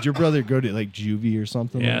brother go to like juvie or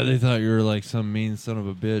something? Yeah, like they that? thought you were like some mean son of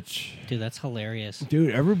a bitch. Dude, that's hilarious.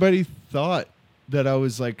 Dude, everybody thought that I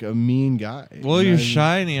was like a mean guy. Well, And you're I-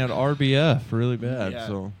 shining at RBF really bad.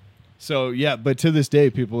 Yeah. So yeah, but to this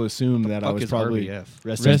day, people assume that I fuck was is probably RBF?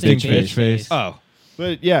 Resting bitch bitch face. Oh,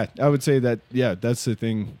 But yeah, I would say that that's the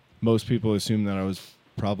thing. Most people assume that I was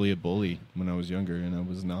probably a bully when I was younger, and I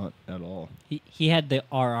was not at all. He had the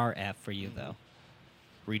RRF for you though.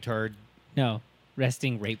 retard. No,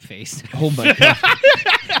 resting rape face. Oh my god!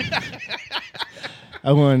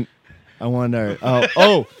 I want our.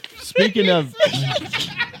 Oh, speaking of,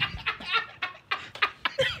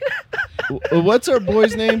 what's our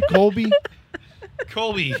boy's name? Colby.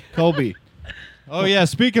 Colby. Oh yeah,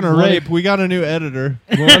 speaking of What- rape, we got a new editor.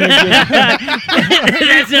 That's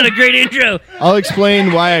not a great intro. I'll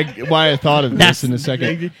explain why I thought of this in a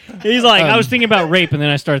second. He's like, I was Um, thinking about rape, and then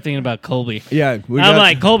I started thinking about Colby. Yeah, we I'm got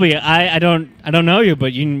like, Colby, I don't know you,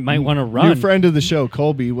 but you might want to run. your friend of the show,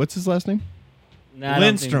 Colby. What's his last name? Nah, I don't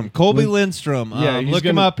Lindstrom, think- Colby Lindstrom. Yeah, he's look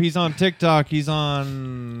him gonna- up. He's on TikTok. He's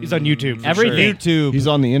on YouTube. for Everything. YouTube. He's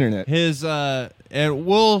on the internet. His and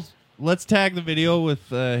let's tag the video with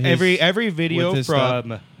his, Every video with his from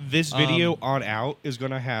stuff. this video on out is going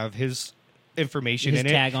to have his information His in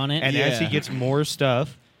tag it. on it? And as he Yeah. gets more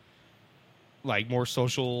stuff, like more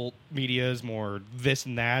social medias, more this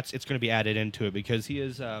and that, it's going to be added into it because he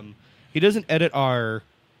is he doesn't edit our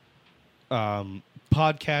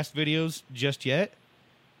podcast videos just yet.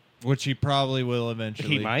 which he probably will eventually.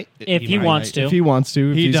 He might If he might. wants to. If he wants to,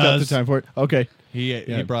 if He he's got the does. time for it. Okay. He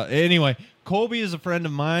Yeah. brought anyway. Colby is a friend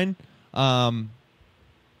of mine.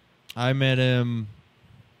 I met him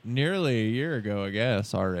nearly a year ago, I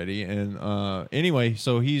guess, already. And anyway,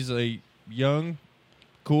 so he's a young,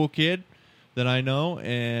 cool kid that I know,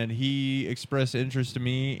 and he expressed interest to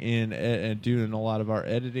me in doing a lot of our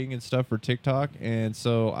editing and stuff for TikTok. And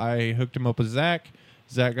so I hooked him up with Zach.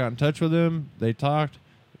 Zach got in touch with him. They talked.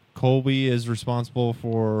 Colby is responsible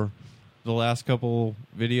for the last couple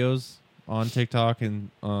videos on TikTok, and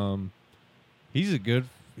he's a good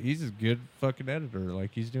fucking editor.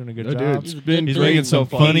 Like, he's doing a good No, job. dude, it's been He's great making so some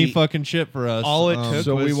far. funny fucking shit for us. All it took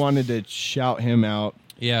So we was- wanted to shout him out.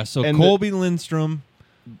 Yeah, so And Colby Lindstrom,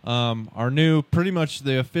 our new, pretty much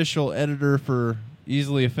the official editor for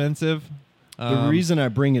Easily Offensive. The reason I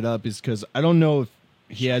bring it up is because I don't know if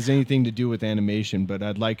he has anything to do with animation, but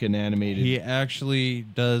I'd like an animated. he actually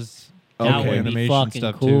does That do would be animation fucking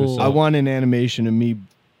stuff cool. too. So. I want an animation of me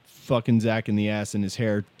fucking Zach in the ass and his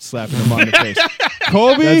hair slapping him on the face.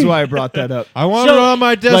 Colby, That's why I brought that up. I want So- it on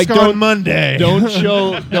my desk Like, on don't- Monday.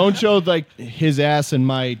 Don't show like his ass and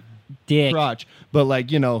my Dick. crotch, but like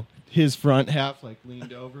his front half like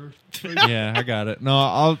leaned over. Yeah, I got it. No,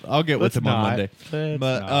 I'll get with Let's him on not. Monday. Let's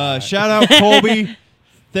But not. shout out Colby.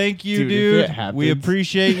 Thank you, Dude, if dude. it happens- We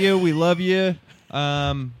appreciate you. We love you.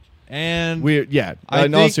 And In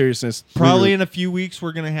all think seriousness, probably in a few weeks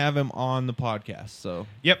we're gonna have him on the podcast. So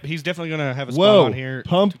Yep, he's definitely going to have a spot whoa, on here.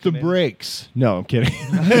 pump to the come in. brakes. No, I'm kidding.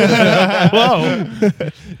 Whoa.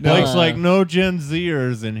 Blake's like no Gen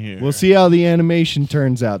Zers in here. We'll see how the animation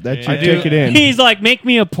turns out. That's I your do- ticket in. He's like, make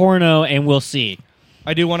me a porno, and we'll see.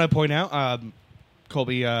 I do want to point out,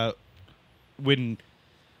 Colby, when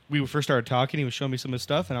we first started talking, he was showing me some of his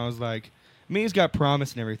stuff, and I was like, I mean, he's got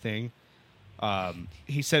promise and everything.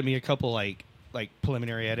 He sent me a couple like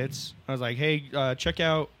preliminary edits. I was like, hey, check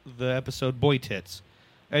out the episode Boy Tits,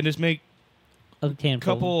 and just make A a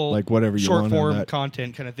handful. couple Like whatever you short want out of form that.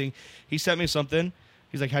 content kind of thing. He sent me something.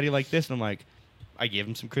 He's like, how do you like this? And I'm like, I gave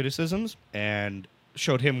him some criticisms and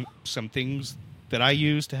showed him some things that I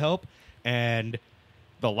use to help. And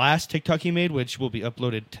the last TikTok he made, which will be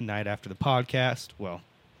uploaded tonight after the podcast, well,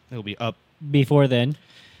 it'll be up. Before then.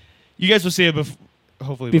 You guys will see it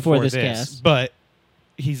hopefully Before before this this. cast. But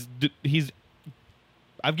he's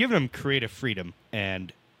I've given him creative freedom,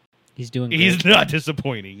 and He's doing he's great. not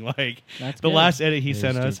disappointing. Like That's the good. last edit he He's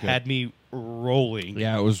sent doing us good. had me rolling.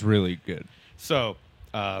 yeah, it was really good. So,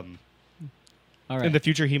 All right. in the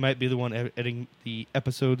future, he might be the one editing the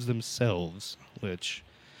episodes themselves, which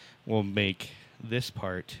will make this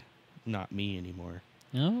part not me anymore.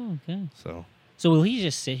 Oh, okay. So So will he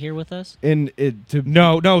just sit here with us? And it to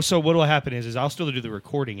no. So what will happen is I'll still do the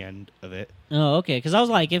recording end of it. Oh, okay. Because I was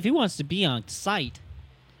like, if he wants to be on site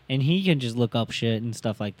and he can just look up shit and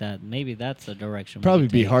stuff like that, maybe that's the direction. we probably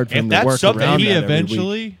can be take. hard for If him to that's work something around He that every week.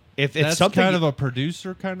 eventually. If it's That's something kind of a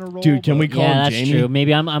producer kind of role. Dude, can we but- call Yeah, him that's Jamie? true.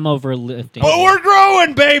 Maybe I'm overlifting. Oh, we're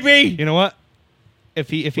growing, baby. you know what? If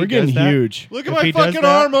he We're getting does that, huge. Look at If my he does fucking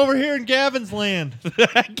that- arm over here in Gavin's land.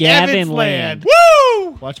 Gavin Land.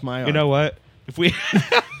 Woo! Watch my arm. You know what? If we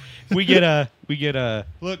we get a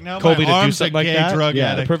Look, now Colby my to do arm's a something like gay that. drug The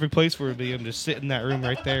addict. perfect place for him to sit in that room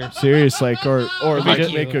right there. Serious, like, or Fuck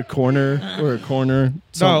you. make a corner or a corner. No,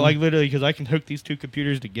 something. like literally, because I can hook these two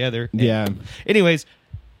computers together. Yeah. Anyways,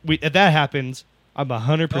 if that happens, I'm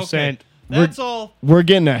 100%. Okay. That's all. We're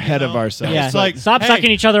getting ahead You of know, ourselves. Yeah. It's like, Stop hey,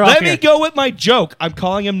 sucking each other off Let here. me go with my joke. I'm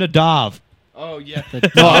calling him Nadav. Oh yeah.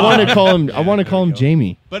 No, I want to call him. I want to call him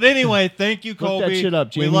Jamie. But anyway, thank you, that Colby. shit up,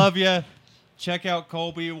 we Jamie. love you. Check out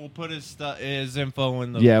Colby. We'll put his info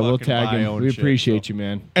in the Yeah, we'll fucking tag bio him. and We shit, appreciate so. you,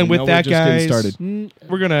 man. And You with know that, we're just getting guys, started.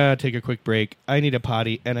 we're gonna take a quick break. I need a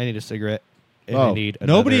potty and I need a cigarette. And I Oh. need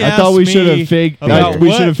Nobody another- I thought we asked should me have faked. about we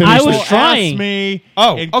what should have finished. I was it. trying. Asked me.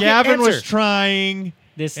 Oh, and okay, Gavin was answer. trying.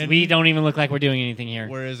 This And- we don't even look like we're doing anything here.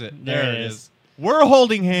 Where is it? There There it it is. is. We're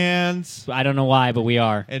holding hands, I don't know why, but we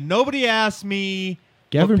are. and nobody asked me.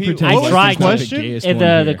 Gavin what pe- pretends I like what tried was he's the not the question? gayest And one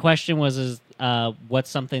the here. question was what's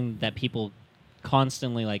something that people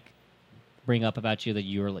constantly like bring up about you that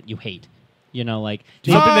you hate? You know, like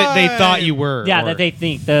something that they Hi. thought you were. yeah, or- that they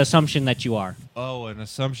think the assumption that you are. Oh, an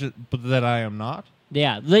assumption, but that I am not.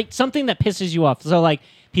 Yeah, like something that pisses you off. So like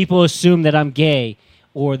people assume that I'm gay,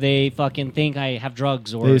 or they fucking think I have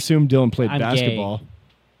drugs, or They assume Dylan played I'm gay. basketball.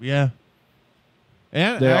 Yeah.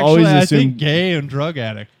 And They actually, always I assume- think gay and drug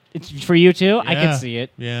addict. it's for you too. I Yeah. can see it.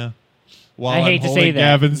 Yeah. While I I'm hate to holding say that.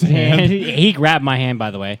 Gavin's hand. He grabbed my hand, by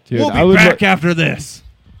the way. Dude, We'll be I would back after this.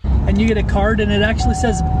 and you get a card and it actually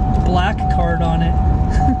says black card on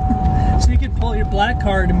it. So you could pull your black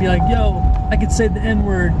card and be like, yo, I could say the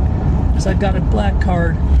N-word because I got a black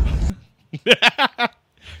card.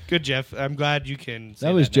 Good, Jeff. I'm glad you can. Say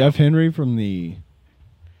That was now. Jeff Henry from the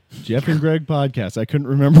Jeff and Greg podcast. I couldn't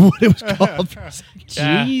remember what it was called.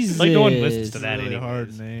 Yeah. Jesus. Like no one listens to that Really anyways.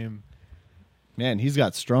 hard name. Man, he's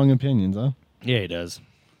got strong opinions, huh? Yeah, he does.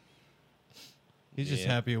 He's just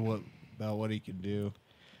Yeah. happy about what he can do.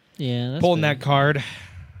 Yeah, that's Pulling fair. that card.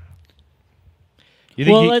 You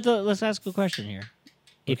think Well, let's ask a question here.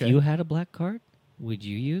 If Okay. you had a black card, would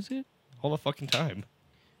you use it? all the fucking time?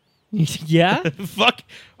 Yeah. Fuck.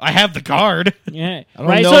 I have the card. Yeah. I don't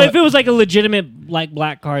Right. know So it- if it was like a legitimate like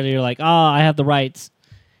black card, you're like, oh, I have the rights.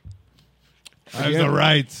 I have the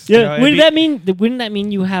rights. Yeah. it'd Wouldn't be- that mean? Wouldn't that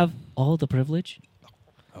mean you have all the privilege?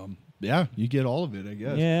 Yeah, you get all of it, I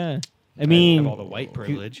guess. Yeah. I I mean, have all the white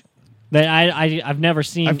privilege. that I've never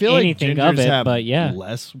seen I feel like anything gingers of it, have but yeah.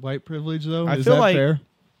 less white privilege though. I Is feel that like- fair?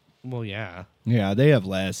 Well, yeah, Yeah, they have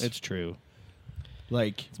less. it's true.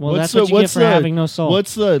 Like, Well, that's what you get for having no soul.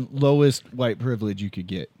 What's the lowest white privilege you could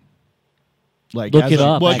get? Like, Look as it a-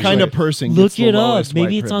 up, What actually. kind of person? Look gets the it up. lowest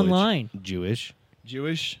Maybe white it's privilege? online. Jewish.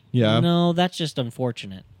 Jewish. Yeah. No, that's just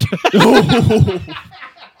unfortunate.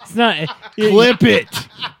 It's not. Clip it.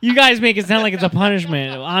 You guys make it sound like it's a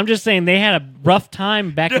punishment. I'm just saying they had a rough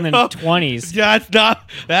time back in the No. 20s. Yeah, it's not.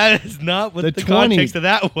 That is not what The the, 20 context of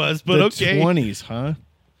that was. But the okay. 20s, huh?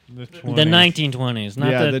 The 1920s, not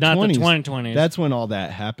Yeah, the the not 20s. the 2020s. That's when all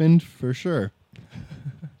that happened, for sure.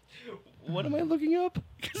 What am I looking up?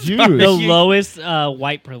 Jews. the lowest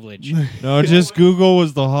white privilege. No, just Google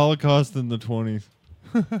was the Holocaust in the 20s.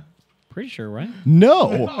 Pretty sure, right?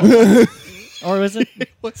 No. Or was it? It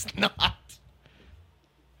was not.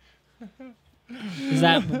 Is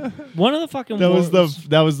that one of the fucking? That was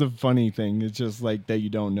wars- the funny thing. It's just like that you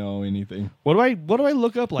don't know anything. What do I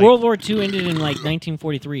look up? Like World War II ended in like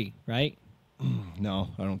 1943, right? No,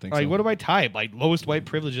 I don't think like so. what do I type? Like lowest white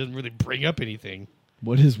privilege doesn't really bring up anything.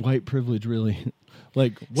 What is white privilege really?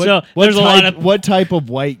 Like what? So, what there's a type, lot of- what type of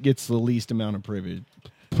white gets the least amount of privilege?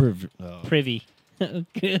 Privy.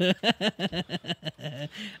 I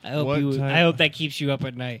hope What type- I hope that keeps you up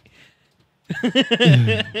at night. You're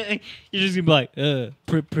just gonna be like,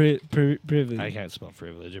 privilege. I can't spell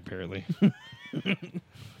privilege apparently.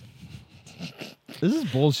 This is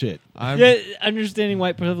bullshit. I'm Yeah, understanding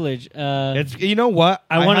white privilege. It's you know what?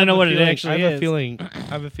 I wanna have know a what it feeling- actually I have is. a feeling. I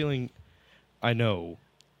have a feeling. I know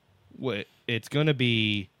what it's gonna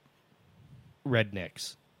be.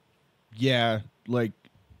 Rednecks. Yeah, like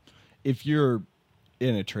if you're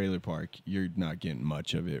in a trailer park, you're not getting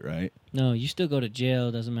much of it, right? No, you still go to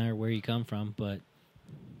jail. Doesn't matter where you come from, but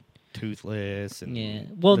Toothless and yeah.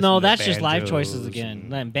 Well, listen no, to that's just life banjos choices again. and-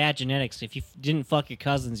 Like, bad genetics. If you didn't fuck your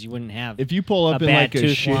cousins, you wouldn't have. If you pull up A in bad like a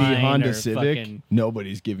tooth shitty line Honda or Civic, fucking-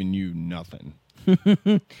 nobody's giving you nothing.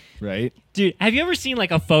 Right? Dude, have you ever seen like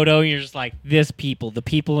a photo and you're just like, the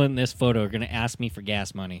people in this photo are gonna ask me for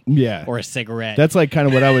gas money Yeah. or a cigarette? That's like kind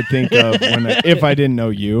of what I would think of if I didn't know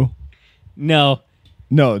you. no,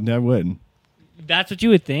 No, I wouldn't. that's what you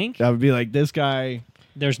would think. That would be like this guy.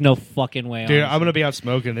 There's no fucking way. Dude, honestly. I'm gonna be out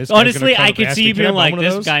smoking. This guy's Honestly, gonna come I up could and ask see me, you "Can I being bum like, one of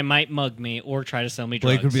this those?" guy might mug me or try to sell me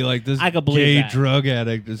drugs. Blake would be like, this I could believe gay that. drug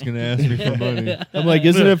addict is going to ask me for money. I'm like,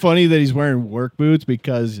 isn't it funny that he's wearing work boots?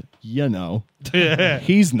 Because,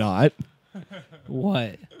 he's not.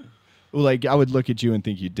 What? Like, I would look at you and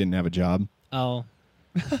think you didn't have a job. Oh,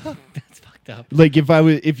 that's fucked up. Like, if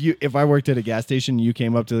I worked at a gas station, you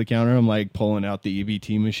came up to the counter, I'm like pulling out the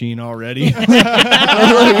EBT machine already.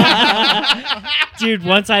 Dude,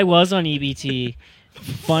 once I was on EBT.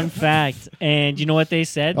 Fun fact, and you know what they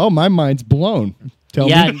said? Oh, my mind's blown. Tell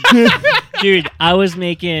yeah, me. dude, I was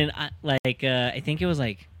making I think it was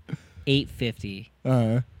like $8.50,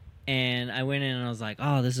 and I went in and I was like,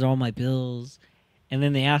 oh, this is all my bills, and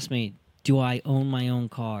then they asked me, do I own my own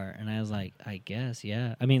car? And I was like, I guess,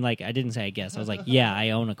 yeah. I mean, like, I didn't say I guess. I was like, yeah,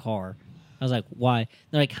 I own a car. I was like, why?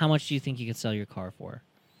 They're like, how much do you think you could sell your car for?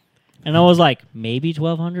 And I was like, maybe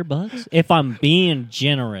 $1,200 if I'm being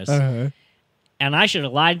generous. And I should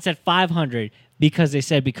have lied and said 500 because they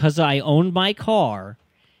said because I owned my car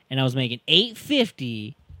and I was making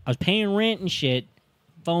 $8.50, I was paying rent and shit,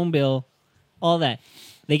 phone bill, all that.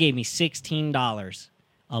 They gave me $16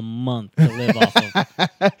 a month to live off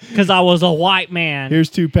of because I was a white man. Here's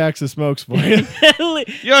 2 packs of smokes for you. Yo,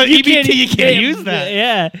 EBT, you can't use that.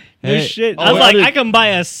 Yeah, no Hey, shit. oh, I was like, other- I can buy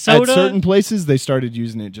a soda. At certain places, they started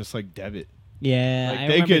using it just like debit. Yeah, Like I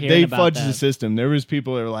they remember could, hearing they about fudged the that. system. There was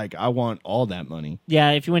people that were like, I want all that money.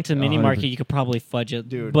 Yeah, if you went to the mini 100%. market, you could probably fudge it.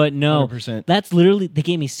 Dude, but no, 100%. that's literally they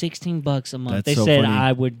gave me $16 a month. That's they so said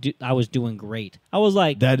funny. I was doing great. I was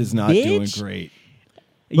like, That is not doing "Bitch." great.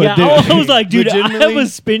 But Yeah, dude, I was like, dude, I legitimately-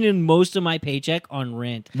 was spending most of my paycheck on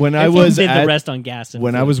rent. When And I fucking was did the at- rest on gas. And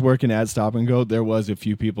When I food. was working at Stop and Go, there was a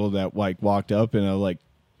few people that like walked up and like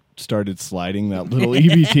started sliding that little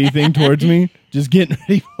EBT thing towards me, just getting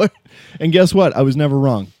ready for it. And guess what? I was never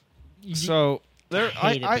wrong. So there,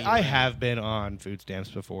 I, hate it I, being I around. have been on food stamps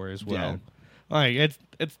before as well. Yeah. Like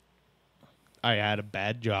it's. I had a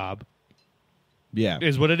bad job. Yeah.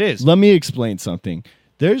 Is what it is. Let me explain something.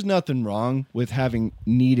 There's nothing wrong with having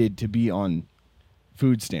needed to be on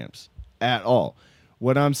food stamps at all.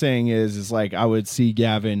 What I'm saying is like I would see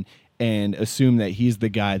Gavin and assume that he's the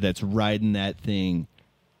guy that's riding that thing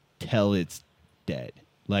till it's dead.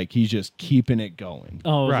 Like he's just keeping it going.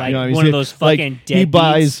 oh, Right. like You know what I'm one of saying? those fucking like, he deadbeats.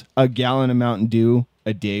 buys a gallon of Mountain Dew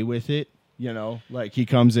a day with it. You know, like he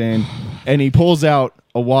comes in and he pulls out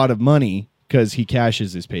a wad of money because he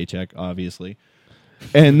cashes his paycheck, obviously.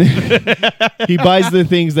 And he buys the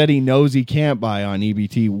things that he knows he can't buy on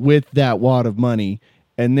EBT with that wad of money.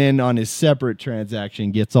 And then on his separate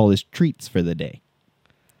transaction, gets all his treats for the day.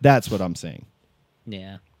 That's what I'm saying.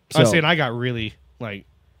 Yeah. I was So- saying I got really like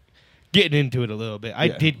getting into it a little bit. I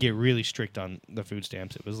Yeah. did get really strict on the food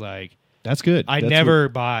stamps. It was like That's good. I That's never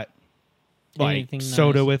bought like Anything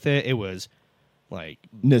soda nice. with it. It was like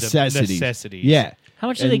the necessities. necessities. Yeah. How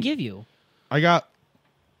much do they And- give you? I got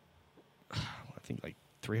I think like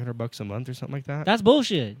 $300 a month or something like that. That's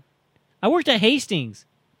bullshit. I worked at Hastings.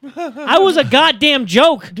 I was a goddamn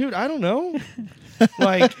joke. Dude, I don't know.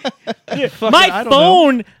 Like fucking, My I don't know.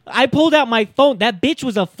 phone. I pulled out my phone. That bitch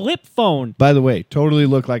was a flip phone. By the way, totally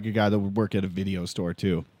looked like a guy that would work at a video store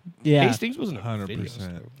too. Yeah. Hastings wasn't a 100%. video store,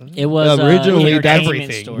 was it? It was Originally, entertainment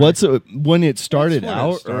everything. store. When it started That's what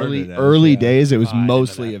it out, started as, early yeah. days, it was Oh, I didn't know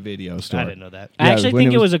mostly that. a video I store. didn't know that. I Yeah, actually when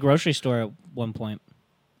think it it was- was a grocery store at one point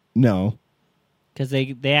No, because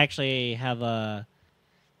they actually have a.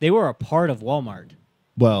 They were a part of Walmart.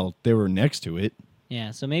 well, they were next to it.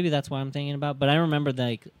 Yeah, so maybe that's what I'm thinking about. But I remember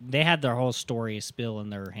like they had their whole story spill in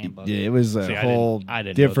their handbook. Yeah, it was a See, I whole didn't- I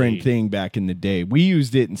didn't know different they- thing back in the day. We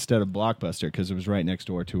used it instead of Blockbuster because it was right next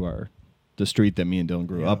door to the street that me and Dylan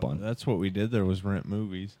grew up on. That's what we did. There was rent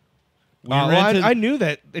movies. We Well, rented- I knew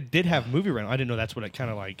that it did have movie rental. I didn't know that's what it kind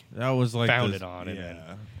of like. that was like founded this- on it, Yeah, and-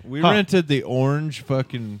 we Huh. rented the orange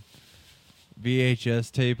fucking VHS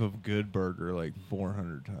tape of Good Burger like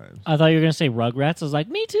 400 times. I thought you were gonna say Rugrats. I was like,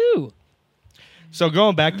 me too. So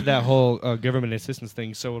going back to that whole government assistance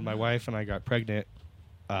thing. So when my wife and I got pregnant,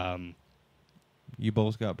 You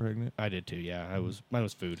both got pregnant. I did too. Yeah, mine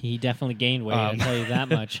was food. He definitely gained weight. I'll tell you that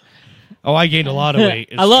much. Oh, I gained a lot of weight.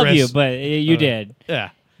 I love you, Stress. but you Uh, did. Yeah,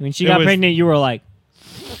 When she it got was- pregnant, you were like,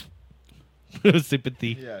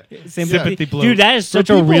 sympathy. sympathy. blow. Dude, that is For such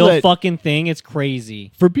a people real that- fucking thing. It's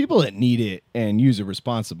crazy. For people that need it and use it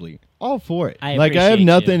responsibly, all for it. I I have appreciate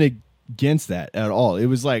nothing against that at all. It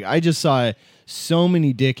was like I just saw so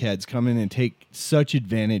many dickheads come in and take such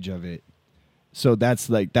advantage of it. So that's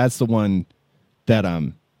the one that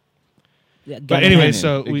I'm But anyway, pinning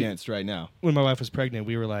so we- against right now. When my wife was pregnant,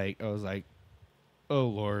 I was like, oh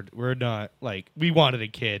Lord, we're not like we wanted a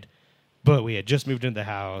kid, but we had just moved into the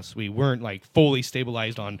house. We weren't like fully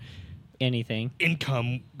stabilized on Anything.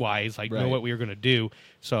 income wise, like know Right. what we were gonna do.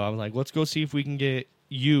 So I was like, let's go see if we can get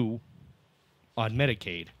you on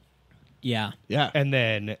Medicaid, Yeah. Yeah. and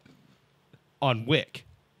then on WIC.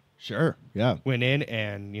 Sure. Yeah. Went in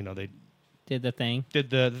and they Did the thing. did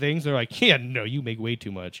the things. They're like, yeah, no, you make way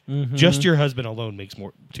too much. Mhm. Just your husband alone makes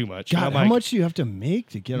too much. And God, I'm how like, much do you have to make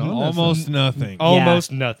to get on that Almost stuff? nothing.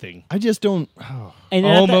 almost nothing. I just don't. Oh. And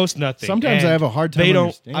then at the- Almost nothing. Sometimes And I have a hard time They don't.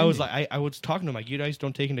 understanding. I was like, I was talking to them like, you guys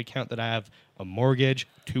don't take into account that I have a mortgage,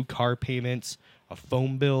 2 car payments, a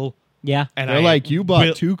phone bill, yeah. and They're I like, you bought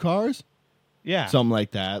will- 2 cars? yeah. Something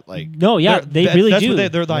like that. Like, No, yeah, they really that's do.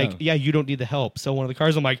 What they're like, yeah, you don't need the help. Sell one of the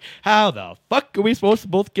cars. I'm like, how the fuck are we supposed to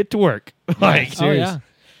both get to work? like, Oh, serious.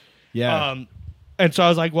 yeah. Yeah. And so I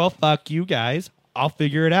was like, well, fuck you guys. I'll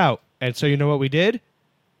figure it out. And so you know what we did?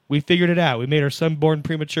 We figured it out. We made our son born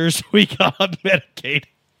premature, so we got on Medicaid.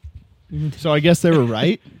 So I guess they were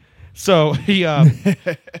right. So he,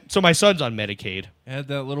 so my son's on Medicaid. Had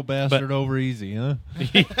that little bastard over easy, huh?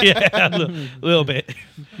 yeah, a little bit.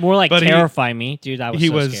 More like But he- terrify me, dude. I was he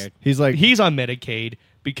so was scared. He's like, he's on Medicaid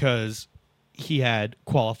because he had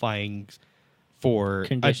qualifying for a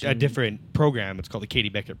Condition. different program. It's called the Katie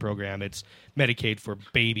Beckett program. It's Medicaid for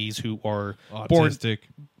babies who are born. Autistic.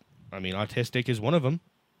 I mean, autistic is one of them.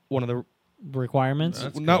 One of the Requirements.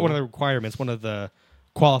 That's not cool. one of the requirements. One of the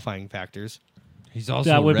qualifying factors. He's also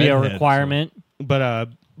That would be a redhead, so- requirement. But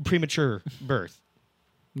premature birth,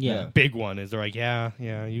 Yeah. big one is. They're like, yeah,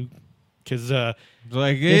 you, because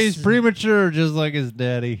Like he's premature, just like his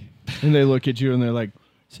daddy. and they look at you and they're like,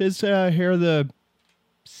 is his hair the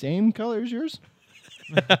same color as yours?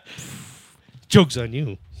 joke's on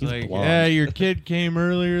you. It's He's like, blonde. yeah, your kid came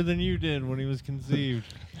earlier than you did when he was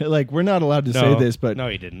conceived. Like, we're not allowed to say No, this, but no,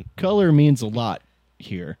 he didn't. color means a lot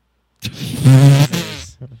here.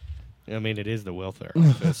 I mean, it is the welfare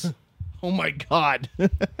office. Oh my God. Uh,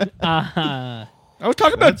 I was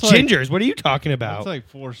talking about That's like- gingers. What are you talking about? That's like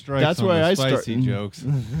 4 strikes. That's on why the I spicy start- jokes.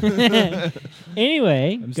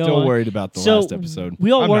 anyway, I'm go still on. worried about the So last episode.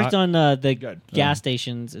 we all I'm worked not. on the Good. gas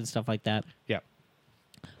stations and stuff like that. yeah.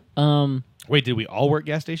 Um. Wait, did we all work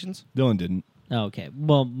gas stations? Dylan didn't. Okay.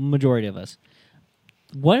 Well, majority of us.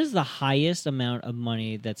 What is the highest amount of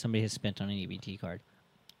money that somebody has spent on an EBT card?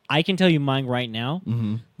 I can tell you mine right now.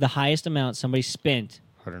 Mm-hmm. The highest amount somebody spent.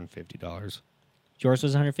 $150. Yours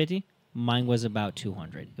was 150. Mine was about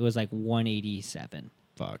 200. It was like 187.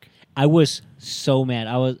 Fuck. I was so mad.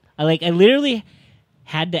 I literally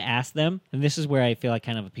had to ask them, and this is where I feel like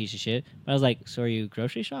kind of a piece of shit. But I was like, "So are you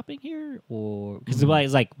grocery shopping here, or because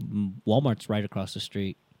it's like Walmart's right across the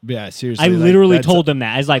street?" Yeah, seriously. I like, literally that's told them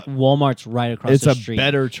that. I was like, "Walmart's right across it's the a street.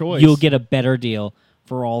 better choice. You'll get a better deal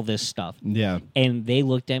for all this stuff." Yeah. And they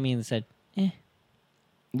looked at me and said,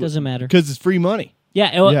 doesn't matter." Because it's free money.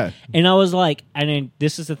 Yeah, and I was like, and then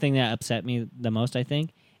this is the thing that upset me the most, I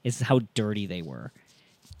think, is how dirty they were.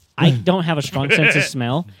 I don't have a strong sense of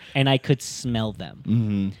smell, and I could smell them.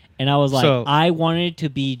 Mm-hmm. And I was like, So- I wanted to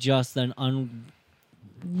be just an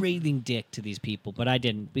unrating dick to these people, but I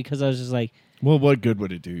didn't, because I was just like, Well, what good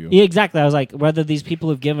would it do you? yeah, exactly. I was like, whether these people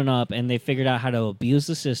have given up and they figured out how to abuse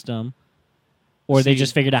the system, or they See-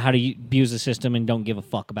 just figured out how to abuse the system and don't give a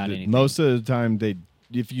fuck about anything. Most of the time,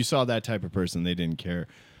 if you saw that type of person, they didn't care.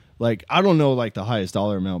 Like, I don't know, like the highest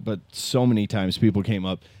dollar amount, but so many times people came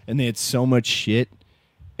up and they had so much shit,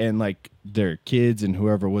 and like their kids and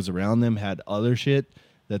whoever was around them had other shit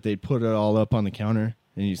that they'd put it all up on the counter,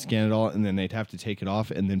 and you scan it all, and then they'd have to take it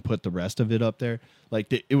off and then put the rest of it up there.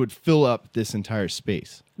 Like, it would fill up this entire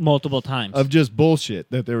space Multiple times. of just bullshit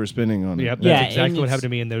that they were spending on Yep, it. Yeah, that's and exactly what it's- happened to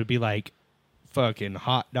me. And there would be like fucking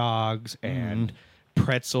hot dogs and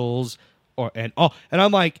pretzels, and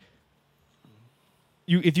I'm like,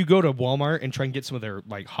 if you go to Walmart and try and get some of their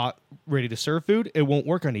like hot, ready to serve food, it won't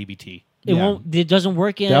work on EBT. it yeah. won't. It doesn't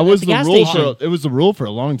work in That at was the the gas rule station. it was the rule for a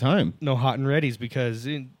long time. No hot and readies because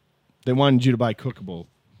They wanted you to buy cookable.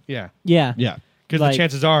 yeah, Yeah. Yeah. because Like- the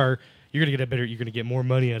chances are you're gonna get more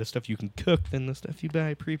money out of stuff you can cook than the stuff you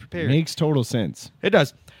buy pre-prepared. Makes total sense. It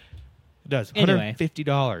does. It does. Anyway.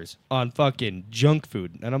 $150 on fucking junk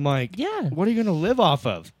food. And I'm like, Yeah. what are you going to live off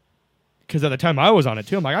of? Because at the time I was on it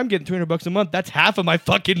too. I'm like, I'm getting $300 a month. That's half of my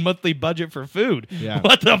fucking monthly budget for food. Yeah.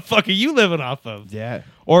 What the fuck are you living off of? Yeah.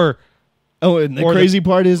 Or, Oh, and the Or the- crazy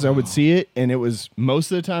part is I would see it, and it was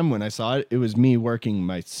most of the time when I saw it, it was me working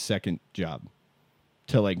my second job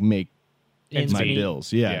to like make Ends my meet.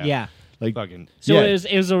 bills. Yeah. Yeah. Like, fucking, So Yeah.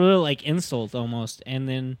 it was a real like insult almost, and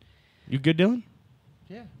then you good, Dylan?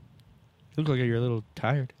 Yeah. You look like you're a little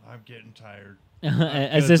tired. I'm getting tired. is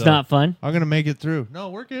good, this though. not fun? I'm gonna make it through. No,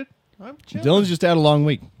 we're good. I'm chilling. Dylan's just had a long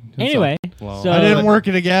week. That's Anyway, Well, so I didn't work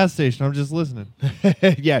at a gas station. I'm just listening. all.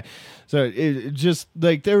 Yeah. So it just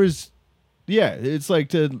like there was, yeah, it's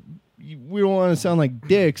like we don't want to sound like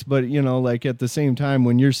dicks, but like at the same time,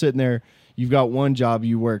 when you're sitting there, you've got one job,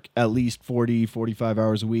 you work at least 40, 45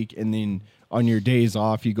 hours a week. And then on your days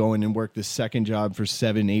off, you go in and work the second job for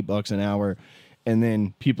 $7-8 an hour. And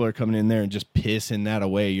then people are coming in there and just pissing that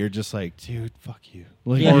away. You're just like, dude, fuck you.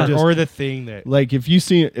 Like, Yeah. you're just- or the thing that like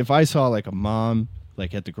if I saw like a mom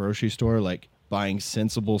like at the grocery store like buying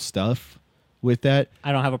sensible stuff with that,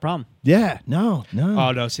 I don't have a problem. yeah, no.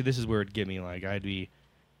 oh no, see this is where it'd get me. Like I'd be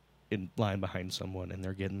in line behind someone and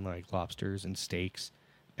they're getting like lobsters and steaks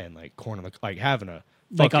and like corn on the like having a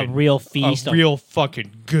Like a fucking- real feast. a real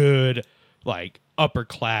fucking good like upper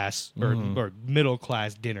class or middle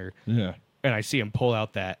class dinner. Yeah, And I see him pull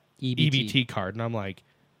out that EBT card and I'm like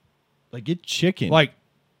get chicken. like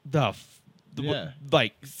Yeah.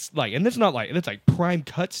 like and it's not like it's like prime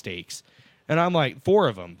cut steaks and I'm like 4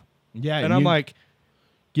 of them yeah, and I'm like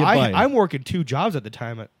get by. I'm working 2 jobs at the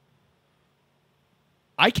time.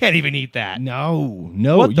 I can't even eat that. no,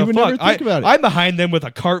 What you the would fuck? never think about it. I'm behind them with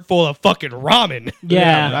a cart full of fucking ramen.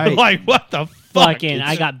 Yeah. right. Like what the fuck? Fucking,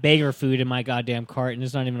 I got beggar food in my goddamn cart, and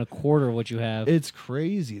it's not even a quarter of what you have. It's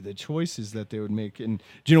crazy the choices that they would make. And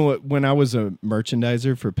do you know what? When I was a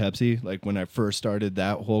merchandiser for Pepsi, like when I first started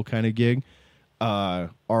that whole kind of gig, our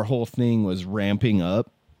whole thing was ramping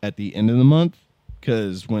up at the end of the month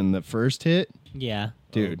because when the first hit, Yeah.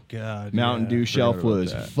 dude, God, Mountain Dew shelf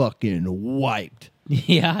was fucking wiped.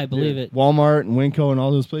 Yeah, I believe it. Walmart and Winco and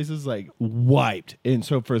all those places like wiped. And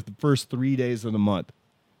so for the first 3 days of the month,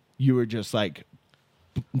 you were just like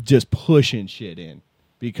just pushing shit in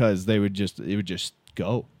because it would just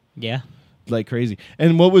go Yeah. like crazy.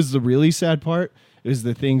 And what was the really sad part is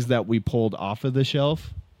the things that we pulled off of the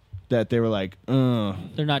shelf that they were like, They're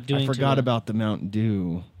not doing I too forgot well. about the Mountain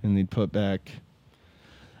Dew, and they'd put back.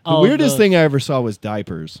 The Oh, weirdest thing I ever saw was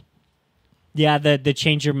diapers. Yeah, the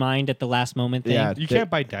change your mind at the last moment thing. Yeah. You can't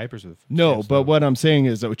buy diapers with No, chips, but though. what I'm saying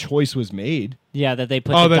is a choice was made. Yeah, that they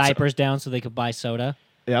put Oh, the that's- diapers down so they could buy soda.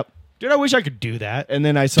 Yep. Dude, I wish I could do that. And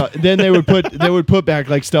then then they would put back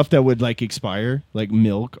like stuff that would like expire, like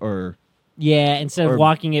milk or Yeah, instead of Or-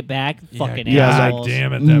 walking it back, fucking yeah, like, assholes.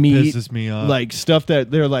 damn it, that meat, pisses me off. like stuff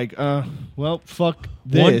that they're like, well, fuck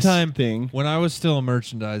this One time thing. when I was still a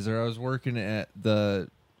merchandiser, I was working at the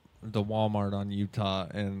Walmart on Utah,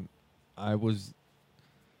 and I was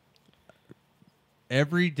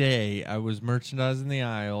every day I was merchandising the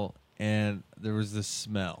aisle, and there was this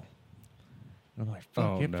smell. And I'm like, fuck,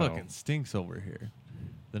 Oh, it no. fucking stinks over here.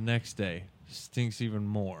 The next day, stinks even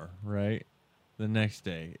more, right? The next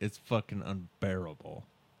day, it's fucking unbearable.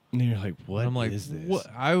 And you're like, what I'm like, is this? what?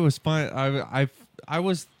 I was fine.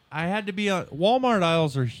 I had to be on Walmart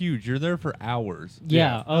aisles are huge. You're there for hours.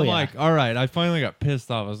 Yeah. Oh, I'm yeah. like, all right. I finally got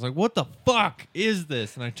pissed off. I was like, what the fuck is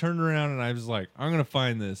this? And I turned around and I was like, I'm gonna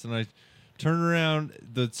find this. And I turned around,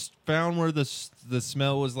 found where the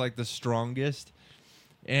smell was like the strongest,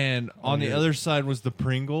 and on the other side was the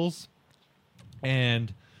Pringles.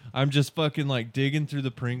 And I'm just fucking like digging through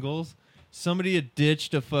the Pringles. Somebody had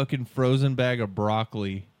ditched a fucking frozen bag of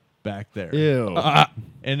broccoli back there. Ew.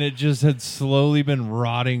 And it just had slowly been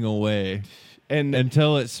rotting away and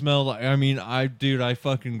until it smelled like, I mean, I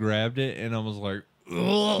fucking grabbed it and I was like,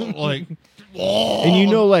 ugh, like, and you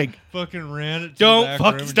know, like fucking ran it to the Don't back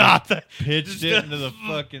fuck room and stop just that. pitched it into the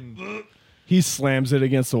fucking. he slams it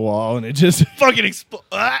against the wall and it just Fucking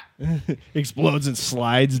explodes and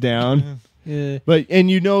slides down. Yeah. But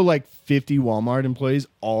like 50 Walmart employees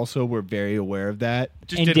also were very aware of that.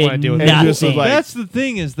 Just And didn't want to did deal with And it. just was nothing. like, That's the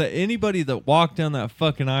thing is that anybody that walked down that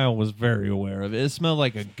fucking aisle was very aware of it. It smelled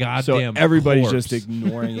like a so goddamn. everybody's corpse. just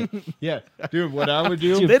ignoring it. Yeah, dude. What I would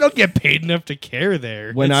do They don't get paid enough to care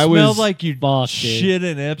there. when it I smelled was like you Fuck, dude. shit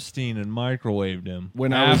in Epstein and microwaved him.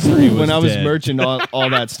 when I was after he was dead. merching all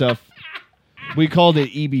that stuff. We called it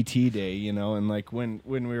EBT day, and like when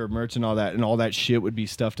we were merching all that and all that shit would be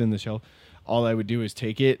stuffed in the shelf. All I would do is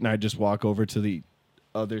take it and I'd just walk over to the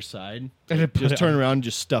other side And just turn around and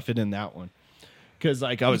just stuff it in that one. Because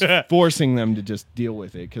like I was forcing them to just deal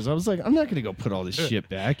with it. Because I was like, I'm not gonna go put all this shit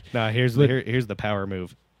back. Nah, here's the power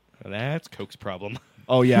move. That's Coke's problem.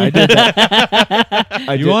 Oh yeah, I did that.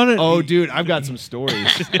 I You did- want it- Oh, dude, I've got some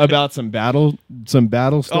stories about some battle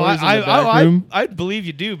stories in the back room. I believe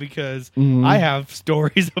you do because Mhm. I have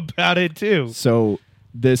stories about it too. So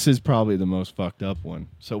this is probably the most fucked up one.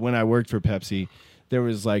 So when I worked for Pepsi, there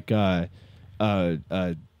was like a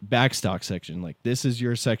backstock section. Like this is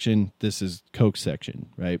your section, this is Coke section,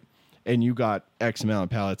 right? And you got X amount of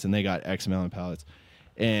pallets, and they got X amount of pallets.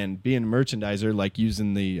 And being a merchandiser, like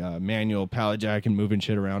using the manual pallet jack and moving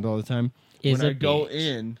shit around all the time. Is when a I go bitch.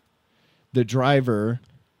 in, the driver,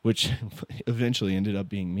 which eventually ended up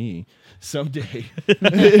being me someday,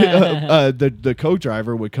 the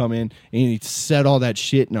co-driver would come in and he'd set all that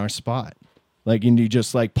shit in our spot. Like, and you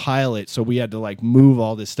just like pile it. So we had to like move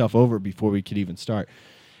all this stuff over before we could even start.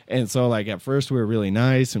 And so like at first we were really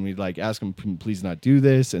nice and we'd like ask them, please not do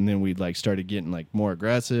this. And then we'd like started getting like more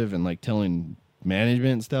aggressive and like telling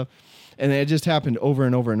management and stuff. And it just happened over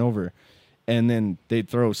and over and over. And then they'd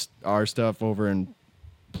throw our stuff over in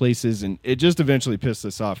places, and it just eventually pissed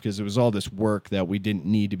us off because it was all this work that we didn't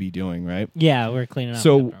need to be doing, right? Yeah, we're cleaning up.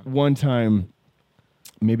 So one time,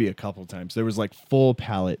 maybe a couple times, there was like full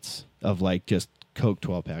pallets of like just Coke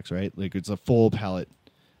 12 packs, right? Like it's a full pallet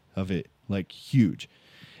of it, like huge.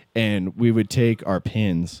 And we would take our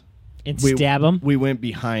pins and stab them. We went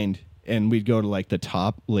behind and we'd go to like the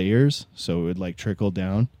top layers, so it would like trickle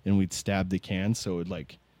down, and we'd stab the cans, so it would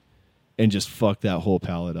like, and just fuck that whole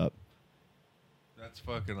pallet up. That's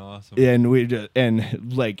fucking awesome. And we did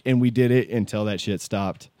it until that shit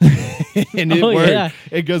stopped. And it worked. Yeah.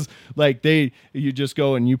 It goes like you just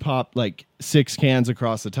go and you pop like 6 cans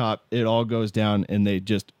across the top. It all goes down, and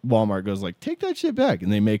Walmart goes like, take that shit back,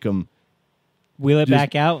 and they make them wheel it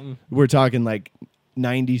back out. We're talking like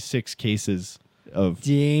 96 cases of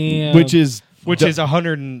damn, which is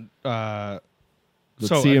 100. Let's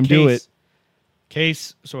So see a him do it.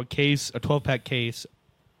 So a 12-pack case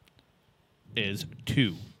is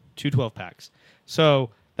two 12-packs. So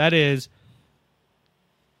that is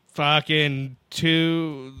fucking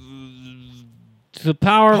two. To the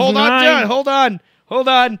power of 9. Hold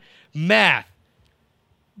on. Math.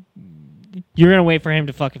 You're gonna wait for him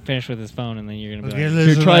to fucking finish with his phone, and then you're gonna be like,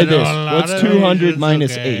 Here, try this. What's 200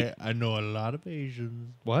 minus 8? I know a lot of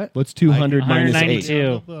Asians. What? What's 200 minus 8?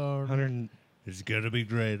 192. 100. It's gonna be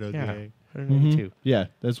great, okay? Yeah. 192. Yeah,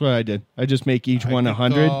 that's what I did. I just make each one could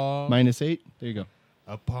 100 call- minus 8. There you go.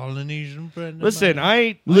 A Polynesian friend. of Listen,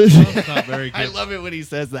 mine. I That's not very good. I love it when he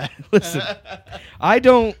says that. listen. I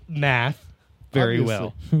don't math very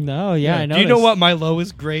Obviously. well. no, yeah, I know. Do you know what my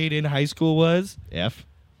lowest grade in high school was? F.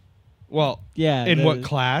 Well, Yeah, in what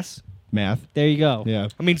class? Math. There you go. Yeah.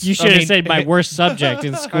 I mean, You should have said my worst subject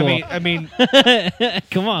in school. I mean,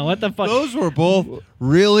 Come on, what the fuck? Those were both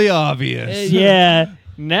really obvious. Yeah.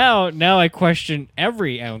 Now I question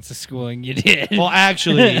every ounce of schooling you did. well,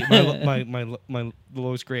 actually, my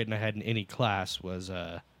lowest grade I had in any class was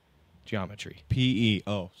geometry. PE.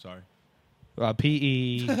 Oh, sorry.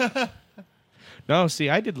 PE. No, see,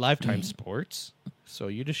 I did lifetime sports, so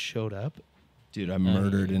you just showed up. Dude, I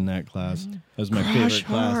murdered in that class. That was my favorite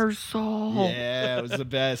class. Yeah, it was the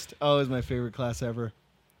best. Oh, it was my favorite class ever.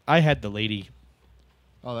 I had the lady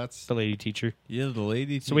teacher. Yeah, the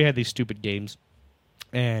lady. So we had these stupid games,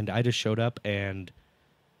 and I just showed up, and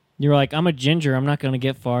You're like, I'm a ginger. I'm not going to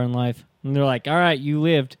get far in life. And they're like, all right, you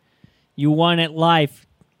lived. You won at life.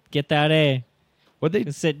 Get that A. what'd they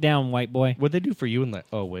Just sit down, white boy. what'd they do for you in that?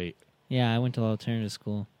 Oh wait, Yeah, I went to alternative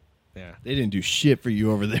school. yeah. They didn't do shit for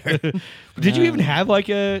you over there. Did you even have like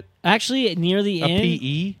a Actually, near the end,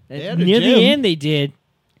 PE? They had a near gym. the end, they did.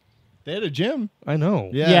 They had a gym. I know.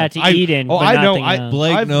 Yeah, to I- Eden. oh, but I not know. the,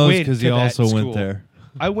 Blake I've knows went because to he that also school. went there.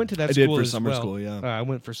 I went to that I school did for as summer well. school, yeah. I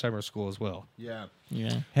went for summer school as well. Yeah.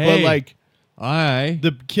 Yeah. Hey, But like I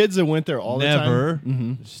the kids that went there all never the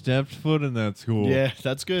time. stepped foot in that school. Yeah,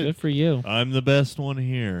 that's good. Good for you. I'm the best one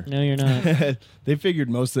here. No, you're not. They figured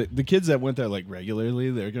most of the kids that went there like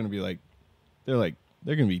regularly, they're going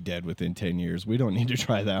to be dead within 10 years. We don't need to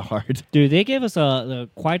try that hard. Dude, they gave us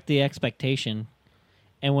quite the expectation.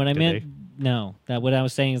 And what I Did meant, no, that what I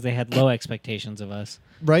was saying is they had low expectations of us.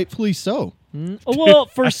 Rightfully so. Well,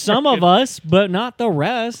 for some of us, but not the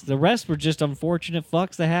rest. The rest were just unfortunate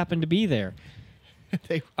fucks that happened to be there.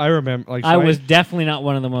 I remember. Like I so was definitely not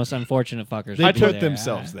one of the most unfortunate fuckers. They to be put there.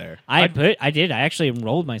 themselves there. I did. I actually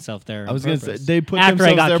enrolled myself there. I was going going to to say they put after I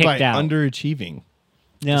themselves got there by kicked out. underachieving.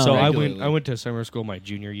 No, So regularly. I went to summer school my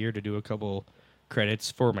junior year to do a couple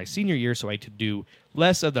credits for my senior year, so I could do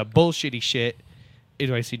less of the bullshitty shit in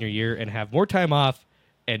my senior year and have more time off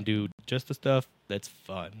and do just the stuff that's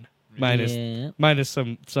fun. Minus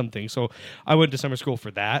something. So I went to summer school for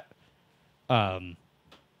that.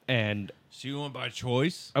 And So you went by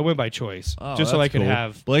choice? I went by choice. Oh, just so I that's could cool.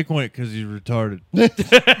 have Blake went because he's retarded.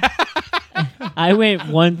 I went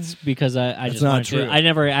once because I just not wanted true. to. I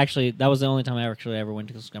never actually. That was the only time I actually ever went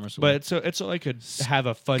to summer school. but it's so I could have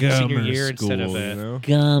a fun senior Scummer year instead of school, a you know?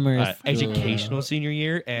 Gummer school. educational senior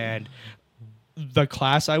year. And the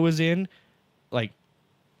class I was in, like,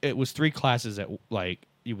 it was 3 classes that like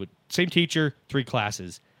you would same teacher, 3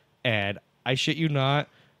 classes, and I shit you not,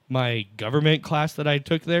 my government class that I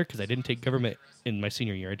took there, because I didn't take government in my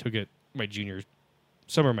senior year. I took it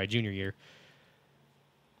summer of my junior year.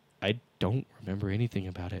 I don't remember anything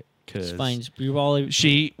about it. It's fine. You're all,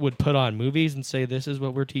 she would put on movies and say, "This is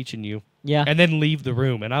what we're teaching you." yeah. And then leave the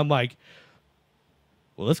room. And I'm like,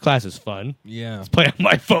 well, this class is fun. Yeah. Let's play on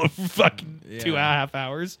my phone for fucking Yeah. 2.5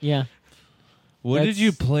 hours. Yeah. What did That's-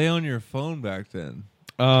 you play on your phone back then?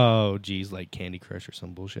 Oh, geez, like Candy Crush or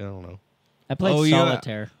some bullshit. I don't know. I played Oh, yeah.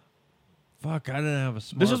 Solitaire. Fuck, I didn't have a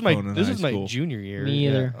smartphone This was my in high school. junior year. Me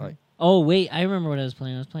either. Yeah, Oh, wait. I remember what I was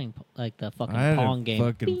playing. I was playing like the fucking I had Pong a game.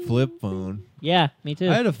 fucking flip phone. Yeah, me too.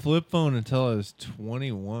 I had a flip phone until I was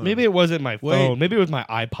 21. maybe it wasn't my Wait. phone. Maybe it was my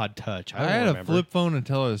iPod Touch. I I had remember. a flip phone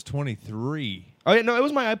until I was 23. Oh, yeah, no, it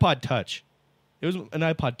was my iPod Touch. It was an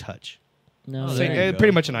iPod Touch. no, Oh, Same- there you go.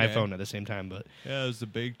 pretty much an Okay. iPhone at the same time, but Yeah, it was the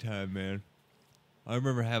big time, man. I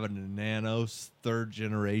remember having a Nano 3rd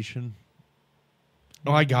generation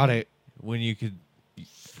oh, I got it when you could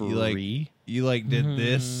free. you like did Mhm.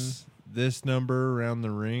 this number around the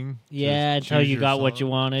ring. to yeah, until choose you your got what song. you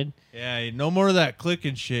wanted. Yeah, no more of that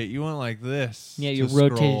clicking shit. You went like this. Yeah, to you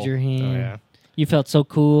rotated scroll. your hand. Oh yeah, You felt so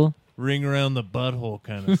cool. ring around the butthole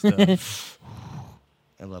kind of stuff.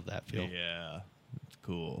 I love that feel. Yeah, it's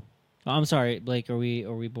cool. Oh, I'm sorry, Blake. Are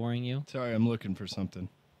we boring you? Sorry, I'm looking for something.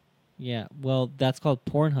 Yeah. Well, that's called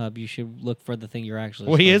Pornhub. You should look for the thing you're actually.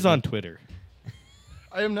 Well, he is supposed on Twitter.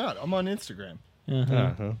 I am not. I'm on Instagram. to-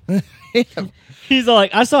 Uh-huh. Uh-huh. He's all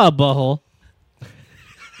like, I saw a butthole.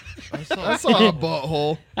 I saw a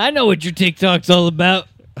butthole. I know what your TikTok's all about.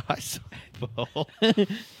 I saw ball.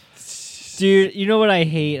 Dude, you know what I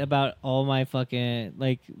hate about all my fucking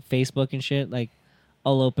like Facebook and shit? Like,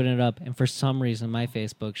 I'll open it up, and for some reason, my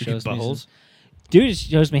Facebook You get shows me, buttholes? dude, it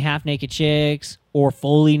shows me half naked chicks or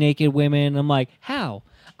fully naked women. I'm like, how?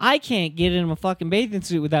 I can't get in a fucking bathing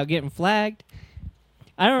suit without getting flagged.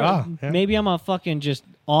 I don't Ah, know. yeah. Maybe I'm a fucking just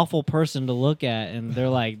awful person to look at, and they're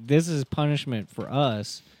like, this is punishment for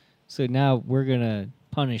us, so now we're gonna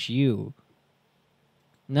punish you.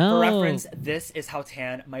 No. For reference, this is how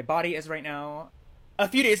tan my body is right now. A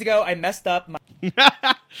few days ago, I messed up my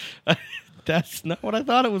That's not what I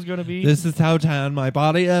thought it was going to be. This is how tan my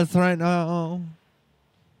body is right now.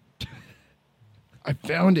 I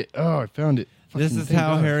found it. Oh, I found it. This Fucking is thank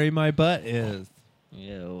how God. hairy my butt is.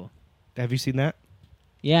 Ew. Have you seen that?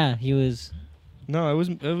 Yeah, he was. No,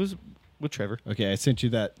 it was with Trevor. Okay, I sent you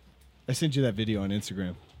that video on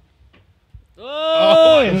Instagram.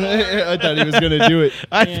 Oh, I thought he was gonna do it.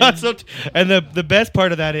 I Yeah. thought so. And the best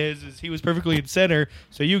part of that is he was perfectly in center,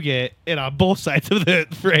 so you get it on both sides of the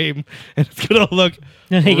frame, and it's gonna look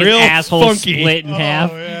His real asshole funky. split in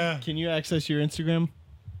half. yeah. Can you access your Instagram?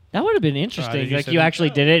 That would have been interesting. did you Like send you it? actually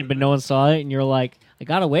did it, but no one saw it, and you're like, I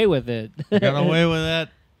got away with it. Got away with that.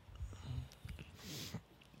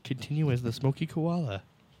 Continue as the smoky koala.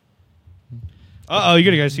 Uh-oh,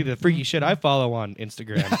 you're gonna see the freaky shit I follow on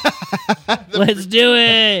Instagram. Let's do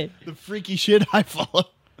it. The freaky shit I follow.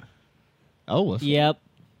 Oh, well, Yep.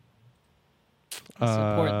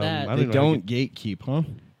 Support that. I they know. don't gatekeep, huh?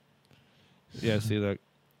 Yeah, see that?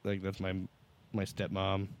 Like that's my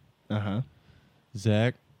stepmom. Uh huh.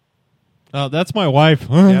 Zach. Oh, that's my wife.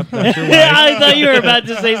 Yep, that's your wife. I thought you were about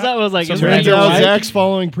to say something. I was like, So is that Turns your out wife? Zach's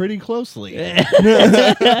following pretty closely. Man,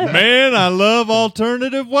 I love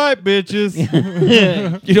alternative white bitches.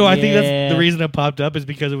 You know, I think that's Yeah. the reason it popped up is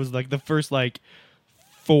because it was like the first like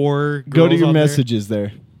 4 Go to girls your on there. messages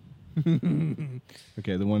there.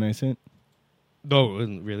 Okay, the one I sent. No, it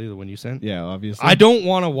wasn't really the one you sent. Yeah, obviously. I don't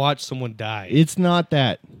want to watch someone die. It's not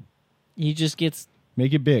that. He just gets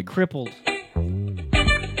Make it big. crippled.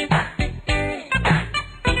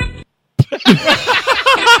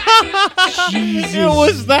 It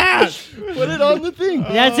was that. Put it on the thing.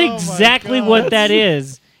 That's exactly what that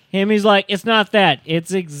is. He's like, it's not that.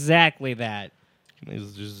 It's exactly that. Can I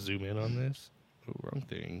just zoom in on this? Oh, wrong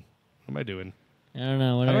thing. What am I doing? I don't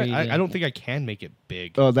know. I Whatever don't, you I, do. I don't think I can make it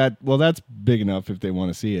big. Oh, that's big enough if they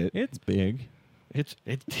want to see it. It's big. It's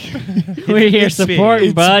We're here it's big. supporting,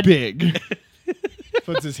 It's bud. big.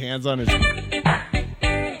 Puts his hands on his. Dude,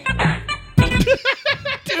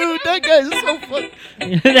 that guy's so funny.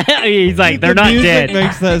 He's like, they're The not music dead.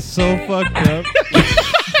 makes that so fucked up.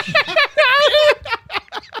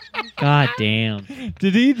 God damn.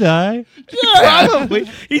 Did he die? probably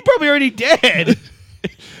he's probably already dead.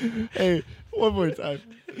 Hey, one more time.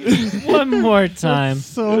 One more time.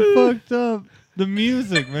 So fucked up. The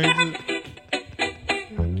music makes it.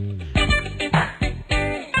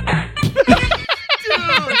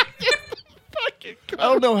 I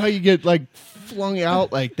don't know how you get like flung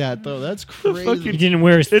out like that though. That's He crazy. didn't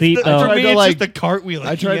wear his feet For though. me, to, it's like- just the cartwheel.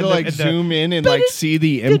 I tried to like zoom in and like see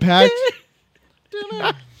the impact.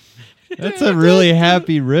 That's a really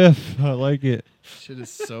happy riff. I like it. Shit is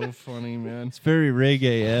so funny, man. It's very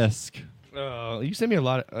reggae-esque. You sent me a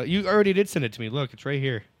lot. You already did send it to me. Look, it's right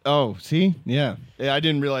here. Oh, see? Yeah. I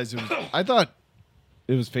didn't realize it was. I thought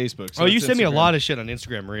it was Facebook. You sent me a lot of shit on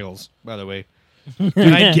Instagram Reels, by the way. Dude,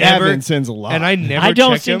 And I never Gavin sends a lot. And I never. I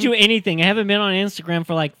don't check send them. you anything. I haven't been on Instagram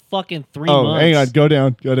for like fucking 3 Oh, months. hang on. Go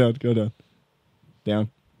down. Go down. Go down. Down.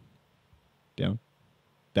 Down.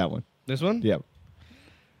 That one. This one? Yep.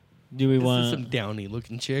 Do we This is want? some downy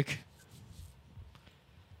looking chick.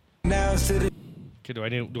 Okay,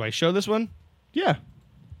 do I show this one? Yeah.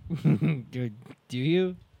 Do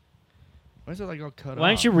you? Why is it like all cut off? Why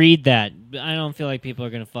don't you read that? I don't feel like people are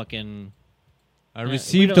gonna fucking. I we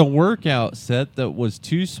received a don't- workout set that was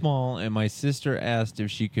too small, and my sister asked if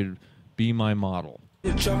she could be my model.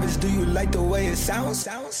 The trumpets, do you like the way it sounds?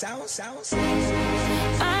 I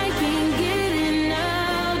can't get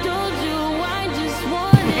enough, don't you? I just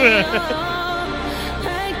want it all.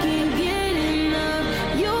 I can't get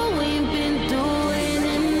enough, you ain't been doing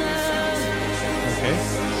enough.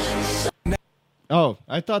 Oh,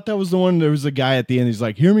 I thought that was the one. There was a guy at the end. He's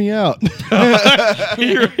like, "Hear me out."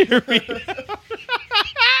 hear me.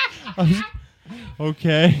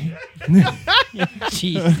 Okay.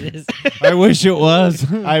 Jesus. I wish it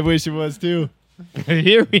was. I wish it was too.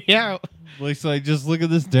 Hear me out. Blake's like, just look at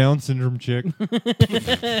this Down syndrome chick.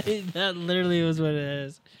 That literally was what it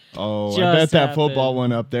is. Oh, I Just bet that happened. football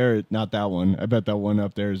one up there. Not that one. I bet that one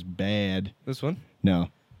up there is bad. This one? No.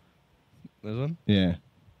 This one? Yeah.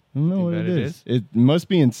 I don't know You what bet it it is. is? It must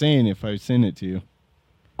be insane if I send it to you.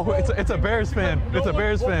 Oh, it's a Bears fan. It's a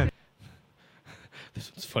Bears fan.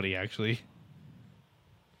 This one's funny, actually.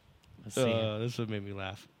 Let's see. This one made me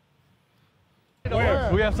laugh.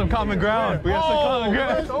 We have some common ground. We have some common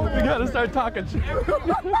ground. We gotta start talking. Wait,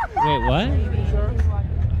 what?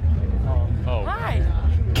 Oh. Hi.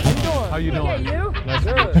 How you doing? Nice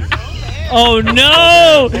to meet you. Oh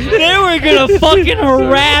no! They were gonna fucking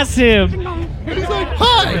harass him. He's like,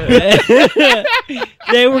 "Hi."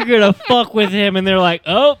 They were gonna fuck with him, and they're like,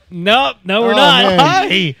 "Oh no, we're Oh, not." man.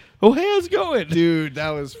 Hi. Oh, hey, how's it going? Dude, that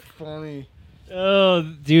was funny. Oh,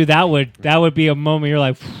 dude, that would be a moment. You're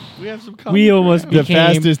like, We have some common we almost The became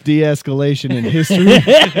fastest de-escalation in history.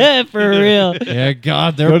 for real. Yeah,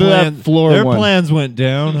 God, their Go to that plan- floor their one. plans went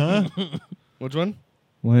down, huh? Which one?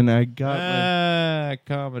 When I got my,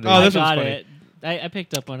 Comedy. Oh, I this one's got funny. it. I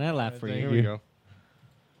picked up on it. I laughed for Here you. we go.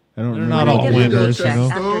 I don't They're remember. not all Get a winners, paycheck you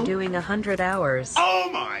know? after doing 100 hours. Oh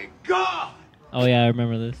my God! Oh yeah, I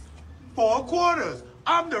remember this. 4 quarters.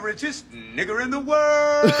 I'm the richest nigger in the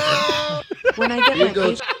world. When I get my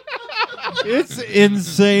paycheck, It's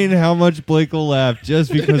insane how much Blake will laugh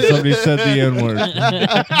just because somebody said the N-word.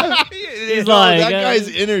 He's No, like, that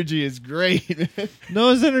guy's energy is great. No,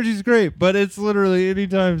 his energy's great, but it's literally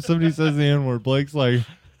anytime somebody says the N-word, Blake's like,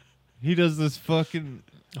 he does this fucking...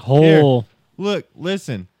 whole. Look,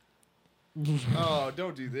 listen. Oh,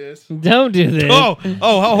 don't do this. Don't do this.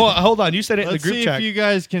 Hold on. You said it in Let's the group see chat. if you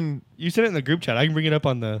guys can... You said it in the group chat. I can bring it up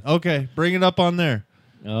on the... Okay, bring it up on there.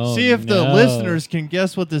 Oh, see if the no. listeners can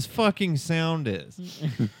guess what this fucking sound is.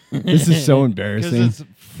 This is so Because embarrassing. it's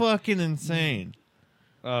fucking insane.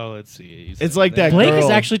 Oh, let's see. You said It's like it that Blake girl.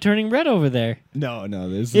 is actually turning red over there. No,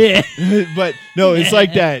 this Yeah. is but no, it's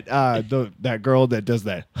like that that girl that does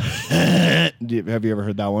that. Have you ever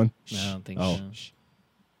heard that one? I don't think Oh. so.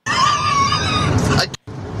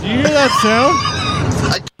 Do you hear that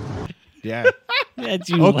sound? Yeah. That's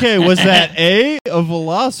you. Okay, was that A, a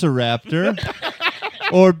velociraptor,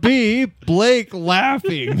 or B, Blake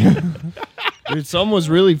laughing? Dude, some was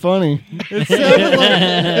really funny.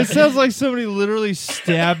 It sounds like somebody literally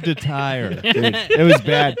stabbed a tire. Dude, it was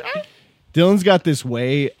bad. Dylan's got this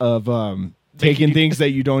way of taking things that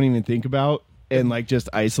you don't even think about and like just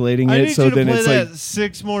isolating I it. need So you to then play it's that like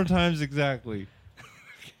 6 more times exactly.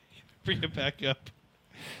 Bring it back up.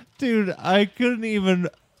 Dude, I couldn't even...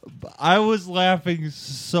 I was laughing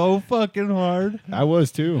so fucking hard. I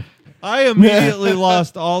was too. I immediately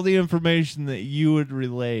lost all the information that you had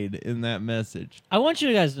relayed in that message. I want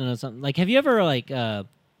you guys to know something. Like, have you ever like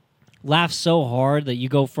laughed so hard that you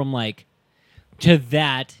go from like to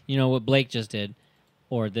that? You know what Blake just did,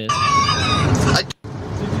 or this.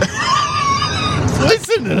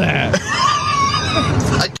 Listen to that.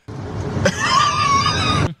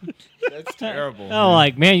 That's terrible. Oh,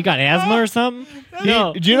 like man, you got asthma or something?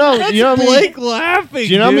 No. Do you know? That's you know how Blake many, laughing.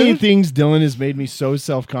 do you know how many dude? things Dylan has made me so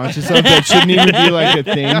self-conscious of that shouldn't even be like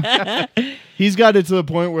a thing? He's got it to the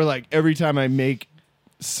point where like every time I make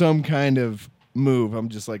some kind of move. I'm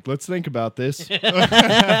just like, let's think about this. Do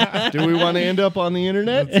we want to end up on the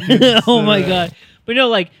internet? Oh my god! But no,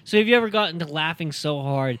 like, so have you ever gotten to laughing so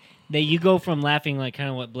hard that you go from laughing like kind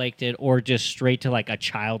of what Blake did, or just straight to like a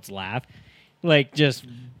child's laugh, like just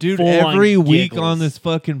Dude, full-on every week giggles? on this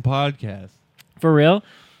fucking podcast. For real?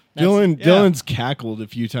 Dylan's cackled a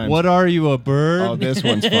few times. What are you, a bird? Oh, this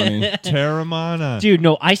one's funny. Terramana. Dude,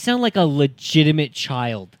 no, I sound like a legitimate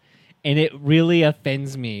child, and it really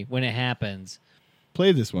offends me when it happens.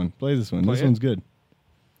 Play this one. Play This it? one's good.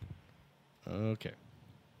 Okay.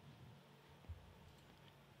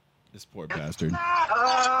 This poor bastard.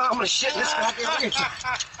 I'm gonna shit in this goddamn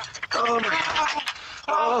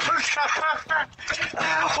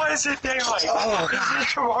Why is it daylight? Oh, is it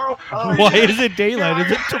tomorrow? Why is it daylight?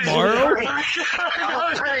 Is it tomorrow? Oh,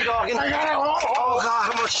 God,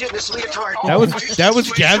 I'm gonna shit in this leotard. That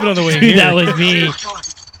was Gavin on the way Dude, here. that was me.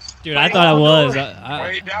 Dude, I thought I was.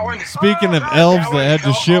 Speaking of elves that had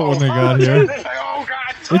to shit when they got here.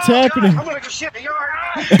 It's happening. I'm gonna go shit in the yard.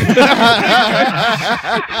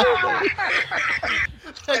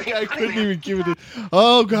 That guy couldn't even give it.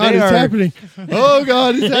 Oh God, They it's are- happening. Oh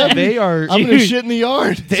God, it's happening. They are. I'm gonna shit in the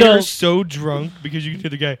yard. They are so drunk because you can hear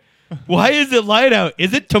the guy. Why is it light out?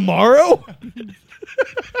 Is it tomorrow?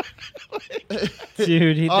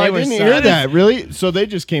 Dude, Oh, I they were didn't so- hear that. Really? So they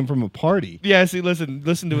just came from a party. Yeah. See, listen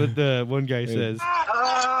to what the one guy says.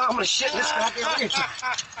 I'm gonna shit in this goddamn leotard.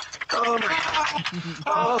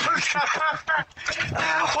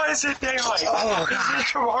 Why is it daylight? Oh, God. Is it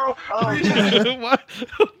tomorrow? What?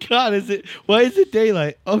 Oh God, is it? Why is it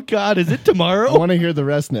daylight? Oh God, is it tomorrow? I want to hear the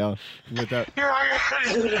rest now. With that. Here I am.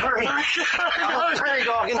 Hurry. Hurry,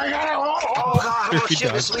 dog. Oh, God, I'm gonna shit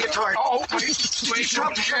in this leotard. Oh, please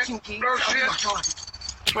drop the fucking key. No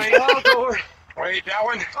shit. Wait, door. Wait, that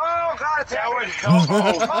one? Oh, God, it's happening.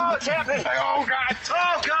 Oh, it's happening. Oh, God.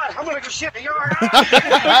 Oh, God, I'm gonna go shit in the yard.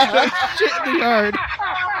 Shit in the yard.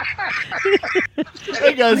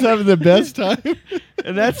 That guy's having the best time.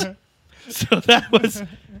 And that's so that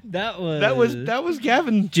was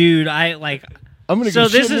Gavin. Dude, I like. I'm gonna So go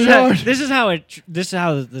this shit is in the how, yard. this is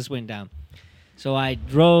how this went down. So I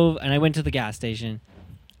drove and I went to the gas station.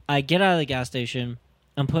 I get out of the gas station.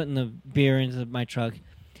 I'm putting the beer into my truck,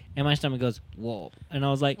 and my stomach goes, whoa. And I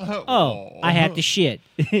was like, oh, I had to shit.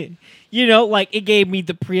 You know, like it gave me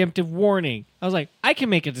the preemptive warning. I was like, I can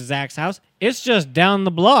make it to Zach's house. It's just down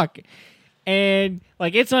the block. And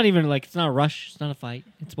like, it's not even like, it's not a rush. It's not a fight.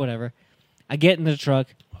 It's whatever. I get in the truck.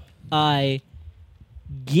 I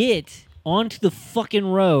get onto the fucking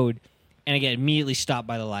road, and I get immediately stopped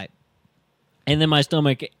by the light. And then my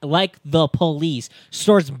stomach, like the police,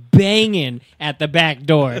 starts banging at the back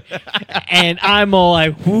door. And I'm all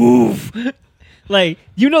like, woof. Like,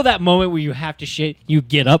 you know that moment where you have to shit, you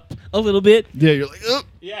get up a little bit? Yeah, you're like, oh.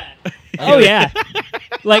 Yeah. Oh, yeah.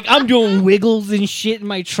 Like, I'm doing wiggles and shit in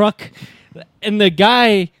my truck. And the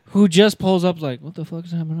guy who just pulls up is like, what the fuck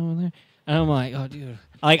is happening over there? And I'm like, oh, dude.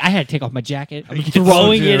 Like, I had to take off my jacket. I'm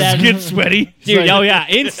throwing it at him. Get sweaty. Dude, oh, yeah.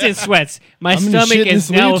 Instant sweats. My I'm gonna stomach shit in is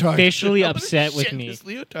this now leotard. officially I'm gonna upset with shit in me. this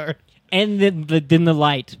leotard. And then the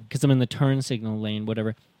light, because I'm in the turn signal lane,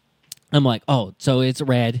 whatever. I'm like, oh, so it's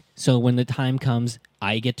red. So when the time comes,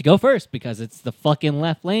 I get to go first because it's the fucking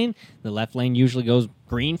left lane. The left lane usually goes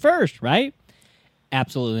green first, right?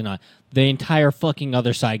 Absolutely not. The entire fucking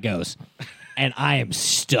other side goes. And I am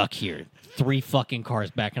stuck here 3 fucking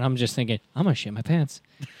cars back. And I'm just thinking, I'm going to shit my pants.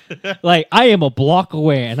 Like, I am a block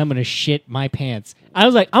away and I'm going to shit my pants. I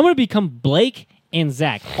was like, I'm going to become Blake and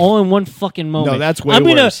Zach all in one fucking moment. No, that's way I'm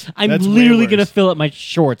worse. I'm That's way literally worse. going to fill up my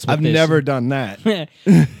shorts with I've this. never done that.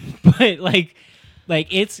 But like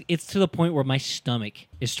it's to the point where my stomach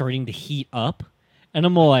is starting to heat up, and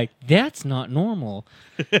I'm all like, that's not normal,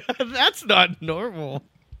 That's not normal.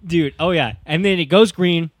 dude. Oh yeah, and then it goes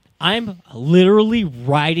green. I'm literally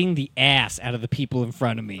riding the ass out of the people in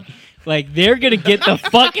front of me. Like they're gonna get the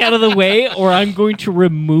fuck out of the way, or I'm going to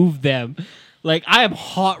remove them. Like I am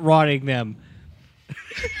hot rodding them.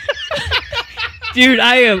 Dude,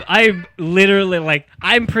 I'm literally like,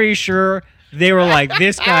 I'm pretty sure they were like,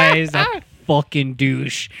 this guy is a fucking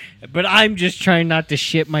douche. But I'm just trying not to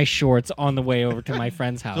shit my shorts on the way over to my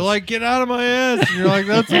friend's house. They're like, get out of my ass. And you're like,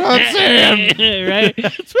 that's what I'm saying.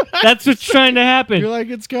 Right? That's what's trying to happen. You're like,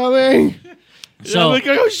 it's coming. So, I'm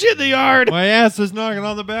gonna go shit in the yard. My ass is knocking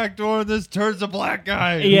on the back door, and this turns a black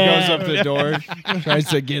guy. Yeah. He goes up to the door, tries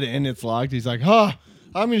to get in. It's locked. He's like, huh,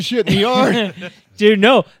 I'm going to shit in the yard. dude,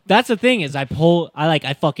 no, that's the thing is I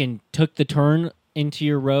fucking took the turn into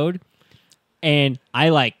your road, and I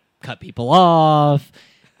like cut people off.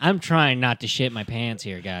 I'm trying not to shit my pants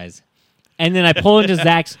here, guys. And then I pull into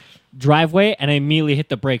Zach's. driveway, and I immediately hit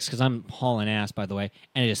the brakes because I'm hauling ass, by the way,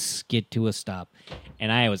 and I just skid to a stop.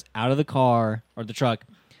 And I was out of the car or the truck,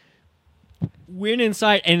 went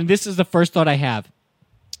inside, and this is the first thought I have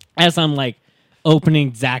as I'm like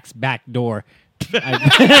opening Zach's back door because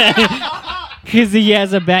he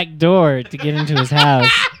has a back door to get into his house,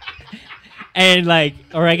 and like,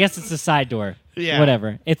 or I guess it's the side door. Yeah.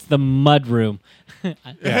 Whatever. It's the mud room.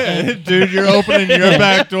 Dude, you're opening your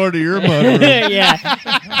back door to your mud room. Yeah.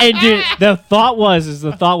 And dude, the thought was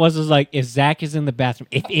like, if Zach is in the bathroom,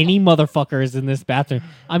 if any motherfucker is in this bathroom,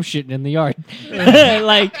 I'm shitting in the yard.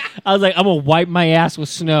 Like, I was like, I'm gonna wipe my ass with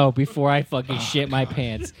snow before I fucking shit my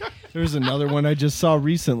pants. There was another one I just saw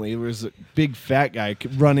recently. There was a big fat guy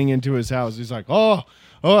running into his house. He's like, oh,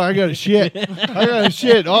 I got to shit.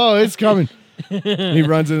 Oh, it's coming. He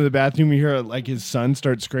runs into the bathroom. You hear like his son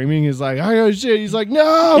start screaming. He's like, I got shit. He's like,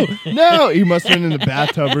 no. He must have been in the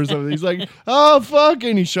bathtub or something. He's like, oh, fuck.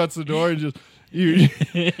 And he shuts the door and just. And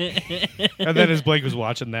then as Blake was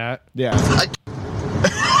watching that. Yeah.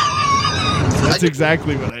 That's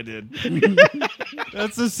exactly what I did.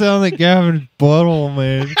 That's the sound that Gavin's butthole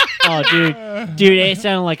made. Oh, dude, it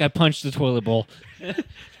sounded like I punched the toilet bowl.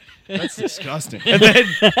 That's disgusting.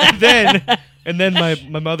 And then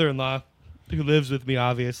my mother-in-law, who lives with me,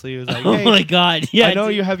 obviously, was like, hey, oh my God. Yeah, I know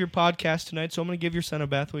you have your podcast tonight, so I'm going to give your son a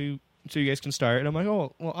bath so you guys can start. And I'm like,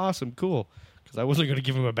 oh, well, awesome, cool. Because I wasn't going to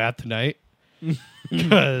give him a bath tonight.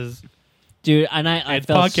 Because... Dude, and I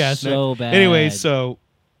felt so bad. Anyway, so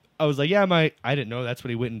I was like, yeah, I didn't know that's what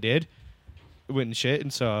he went and did. He went and shit.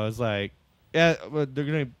 And so I was like, yeah, well, they're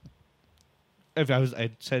going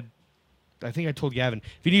to... I think I told Gavin,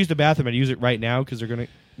 if you use the bathroom, I'd use it right now because they're going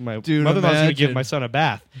to... My mother-in-law's going to give my son a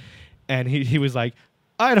bath. And he was like,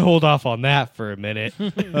 I'd hold off on that for a minute.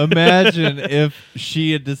 Imagine if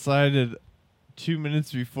she had decided 2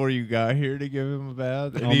 minutes before you got here to give him a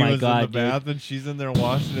bath, and he was in the bath, and she's in there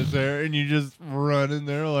washing his hair, and you just run in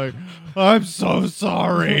there like, I'm so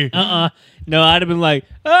sorry. No, I'd have been like,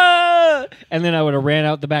 ah! And then I would have ran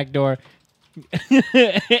out the back door.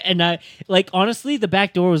 And I, like, honestly, the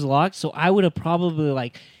back door was locked, so I would have probably,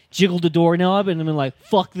 like, jiggled the doorknob and been like,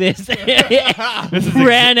 fuck this.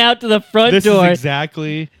 Ran out to the front door. This is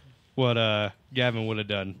exactly what Gavin would have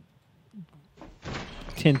done.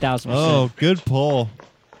 10,000%. Oh, good pull.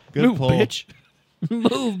 Good Move, pull. bitch.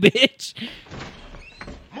 Move, bitch.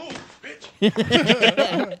 Move, bitch.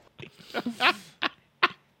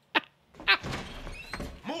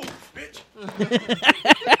 Move, bitch.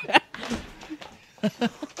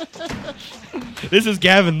 This is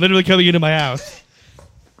Gavin literally coming into my house.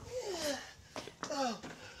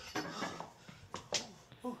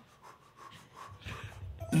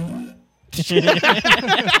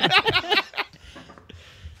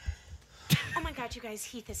 Oh my God, you guys,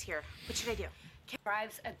 Heath is here. What should I do?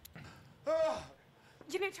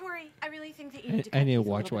 You know, Tori, I really think that you need to. I need to Heath a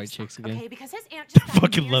watch little White bit of Chicks slack, again. Okay, because his aunt just died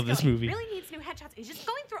Fucking years love this ago. movie. He really needs new headshots. He's just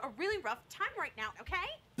going through a really rough time right now. Okay.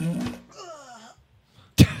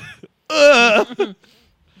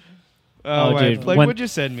 Oh, dude, Blake, what'd you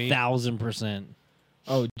send me? 1,000%.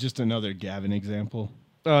 Oh, just another Gavin example.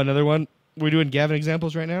 Oh, another one. We're doing Gavin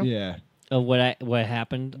examples right now. Yeah. Of what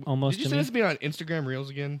happened almost Did you to send me? this to me on Instagram Reels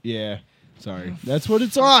again? Yeah. Sorry. That's what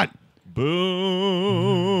it's on.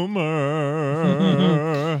 Boomer.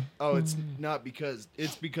 Oh, it's not because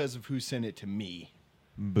it's because of who sent it to me.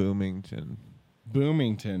 Boomington.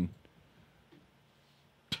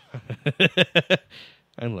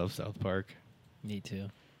 I love South Park. Me too.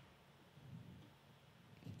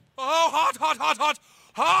 Oh, hot, hot, hot, hot.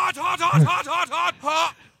 Hot, hot, hot, hot, hot, hot, hot,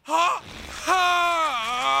 hot, hot.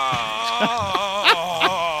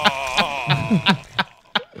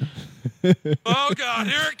 Oh, God,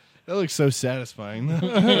 Eric. That looks so satisfying.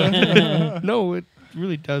 No, it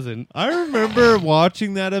really doesn't. I remember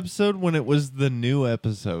watching that episode when it was the new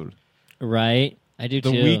episode. Right? I do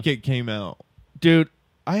the too. week it came out. Dude,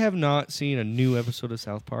 I have not seen a new episode of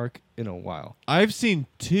South Park in a while. I've seen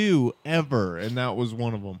 2 ever, and that was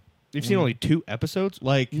one of them. You've seen only 2 episodes?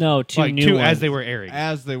 Like No, two like new 2 ones. as they were airing.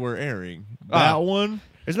 As they were airing. That one?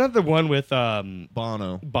 Isn't that the one with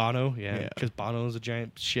Bono. Bono, yeah. Yeah. Because Bono's a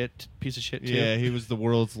giant piece of shit, too. Yeah, he was the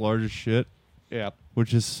world's largest shit. Yeah.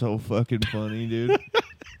 Which is so fucking funny, dude.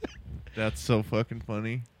 That's so fucking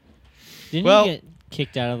funny. Didn't Well- you get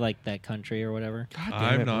kicked out of like that country or whatever?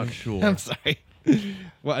 I'm not sure. I'm sorry.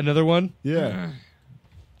 What, another one? Yeah.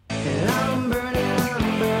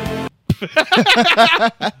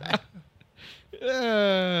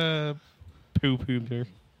 Poop humor.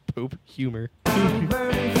 Poop humor.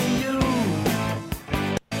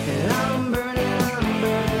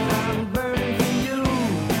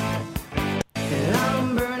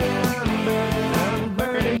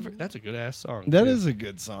 That's a good ass song. That too. is a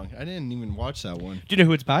good song. I didn't even watch that one. Do you know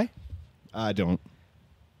who it's by? I don't.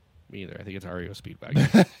 Me either. I think it's REO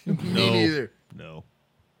Speedwagon. Me neither. No.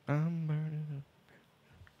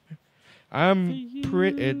 I'm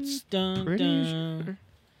pretty. It's Dun, pretty dun. sure.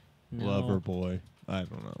 No. Lover Boy. I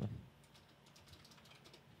don't know.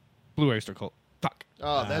 Blue Oyster Cult. Fuck.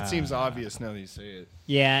 Oh, that seems obvious now that you say it.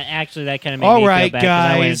 Yeah, actually, that kind of made All me right, feel bad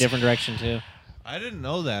 'cause I went a guys. different direction too. I didn't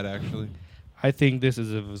know that actually. I think this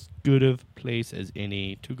is as good of place as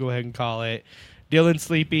any to go ahead and call it. Dylan's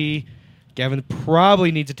sleepy. Gavin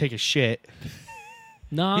probably needs to take a shit.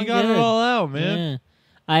 No, He got it all out, man. Yeah.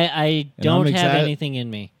 I don't have anything in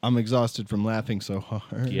me. I'm exhausted from laughing so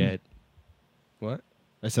hard. Yeah. What?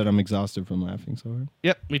 I said I'm exhausted from laughing so hard.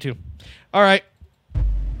 Yep, me too. All right.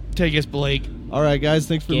 Take us, Blake. All right, guys.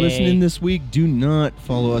 Thanks for Yay. listening this week. Do not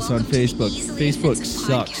follow us on Facebook. Facebook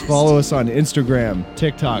sucks. Follow us on Instagram,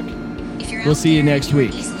 TikTok. We'll see you next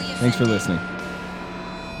week. Thanks for listening.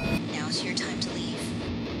 Now's your time to leave.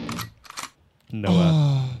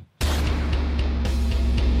 Noah.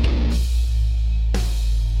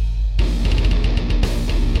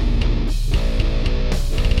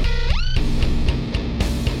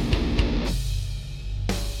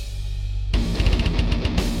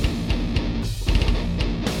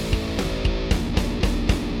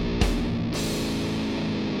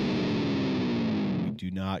 We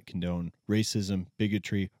do not condone racism,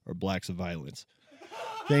 bigotry, or blacks of violence.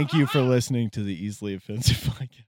 Thank you for listening to the Easily Offensive Podcast.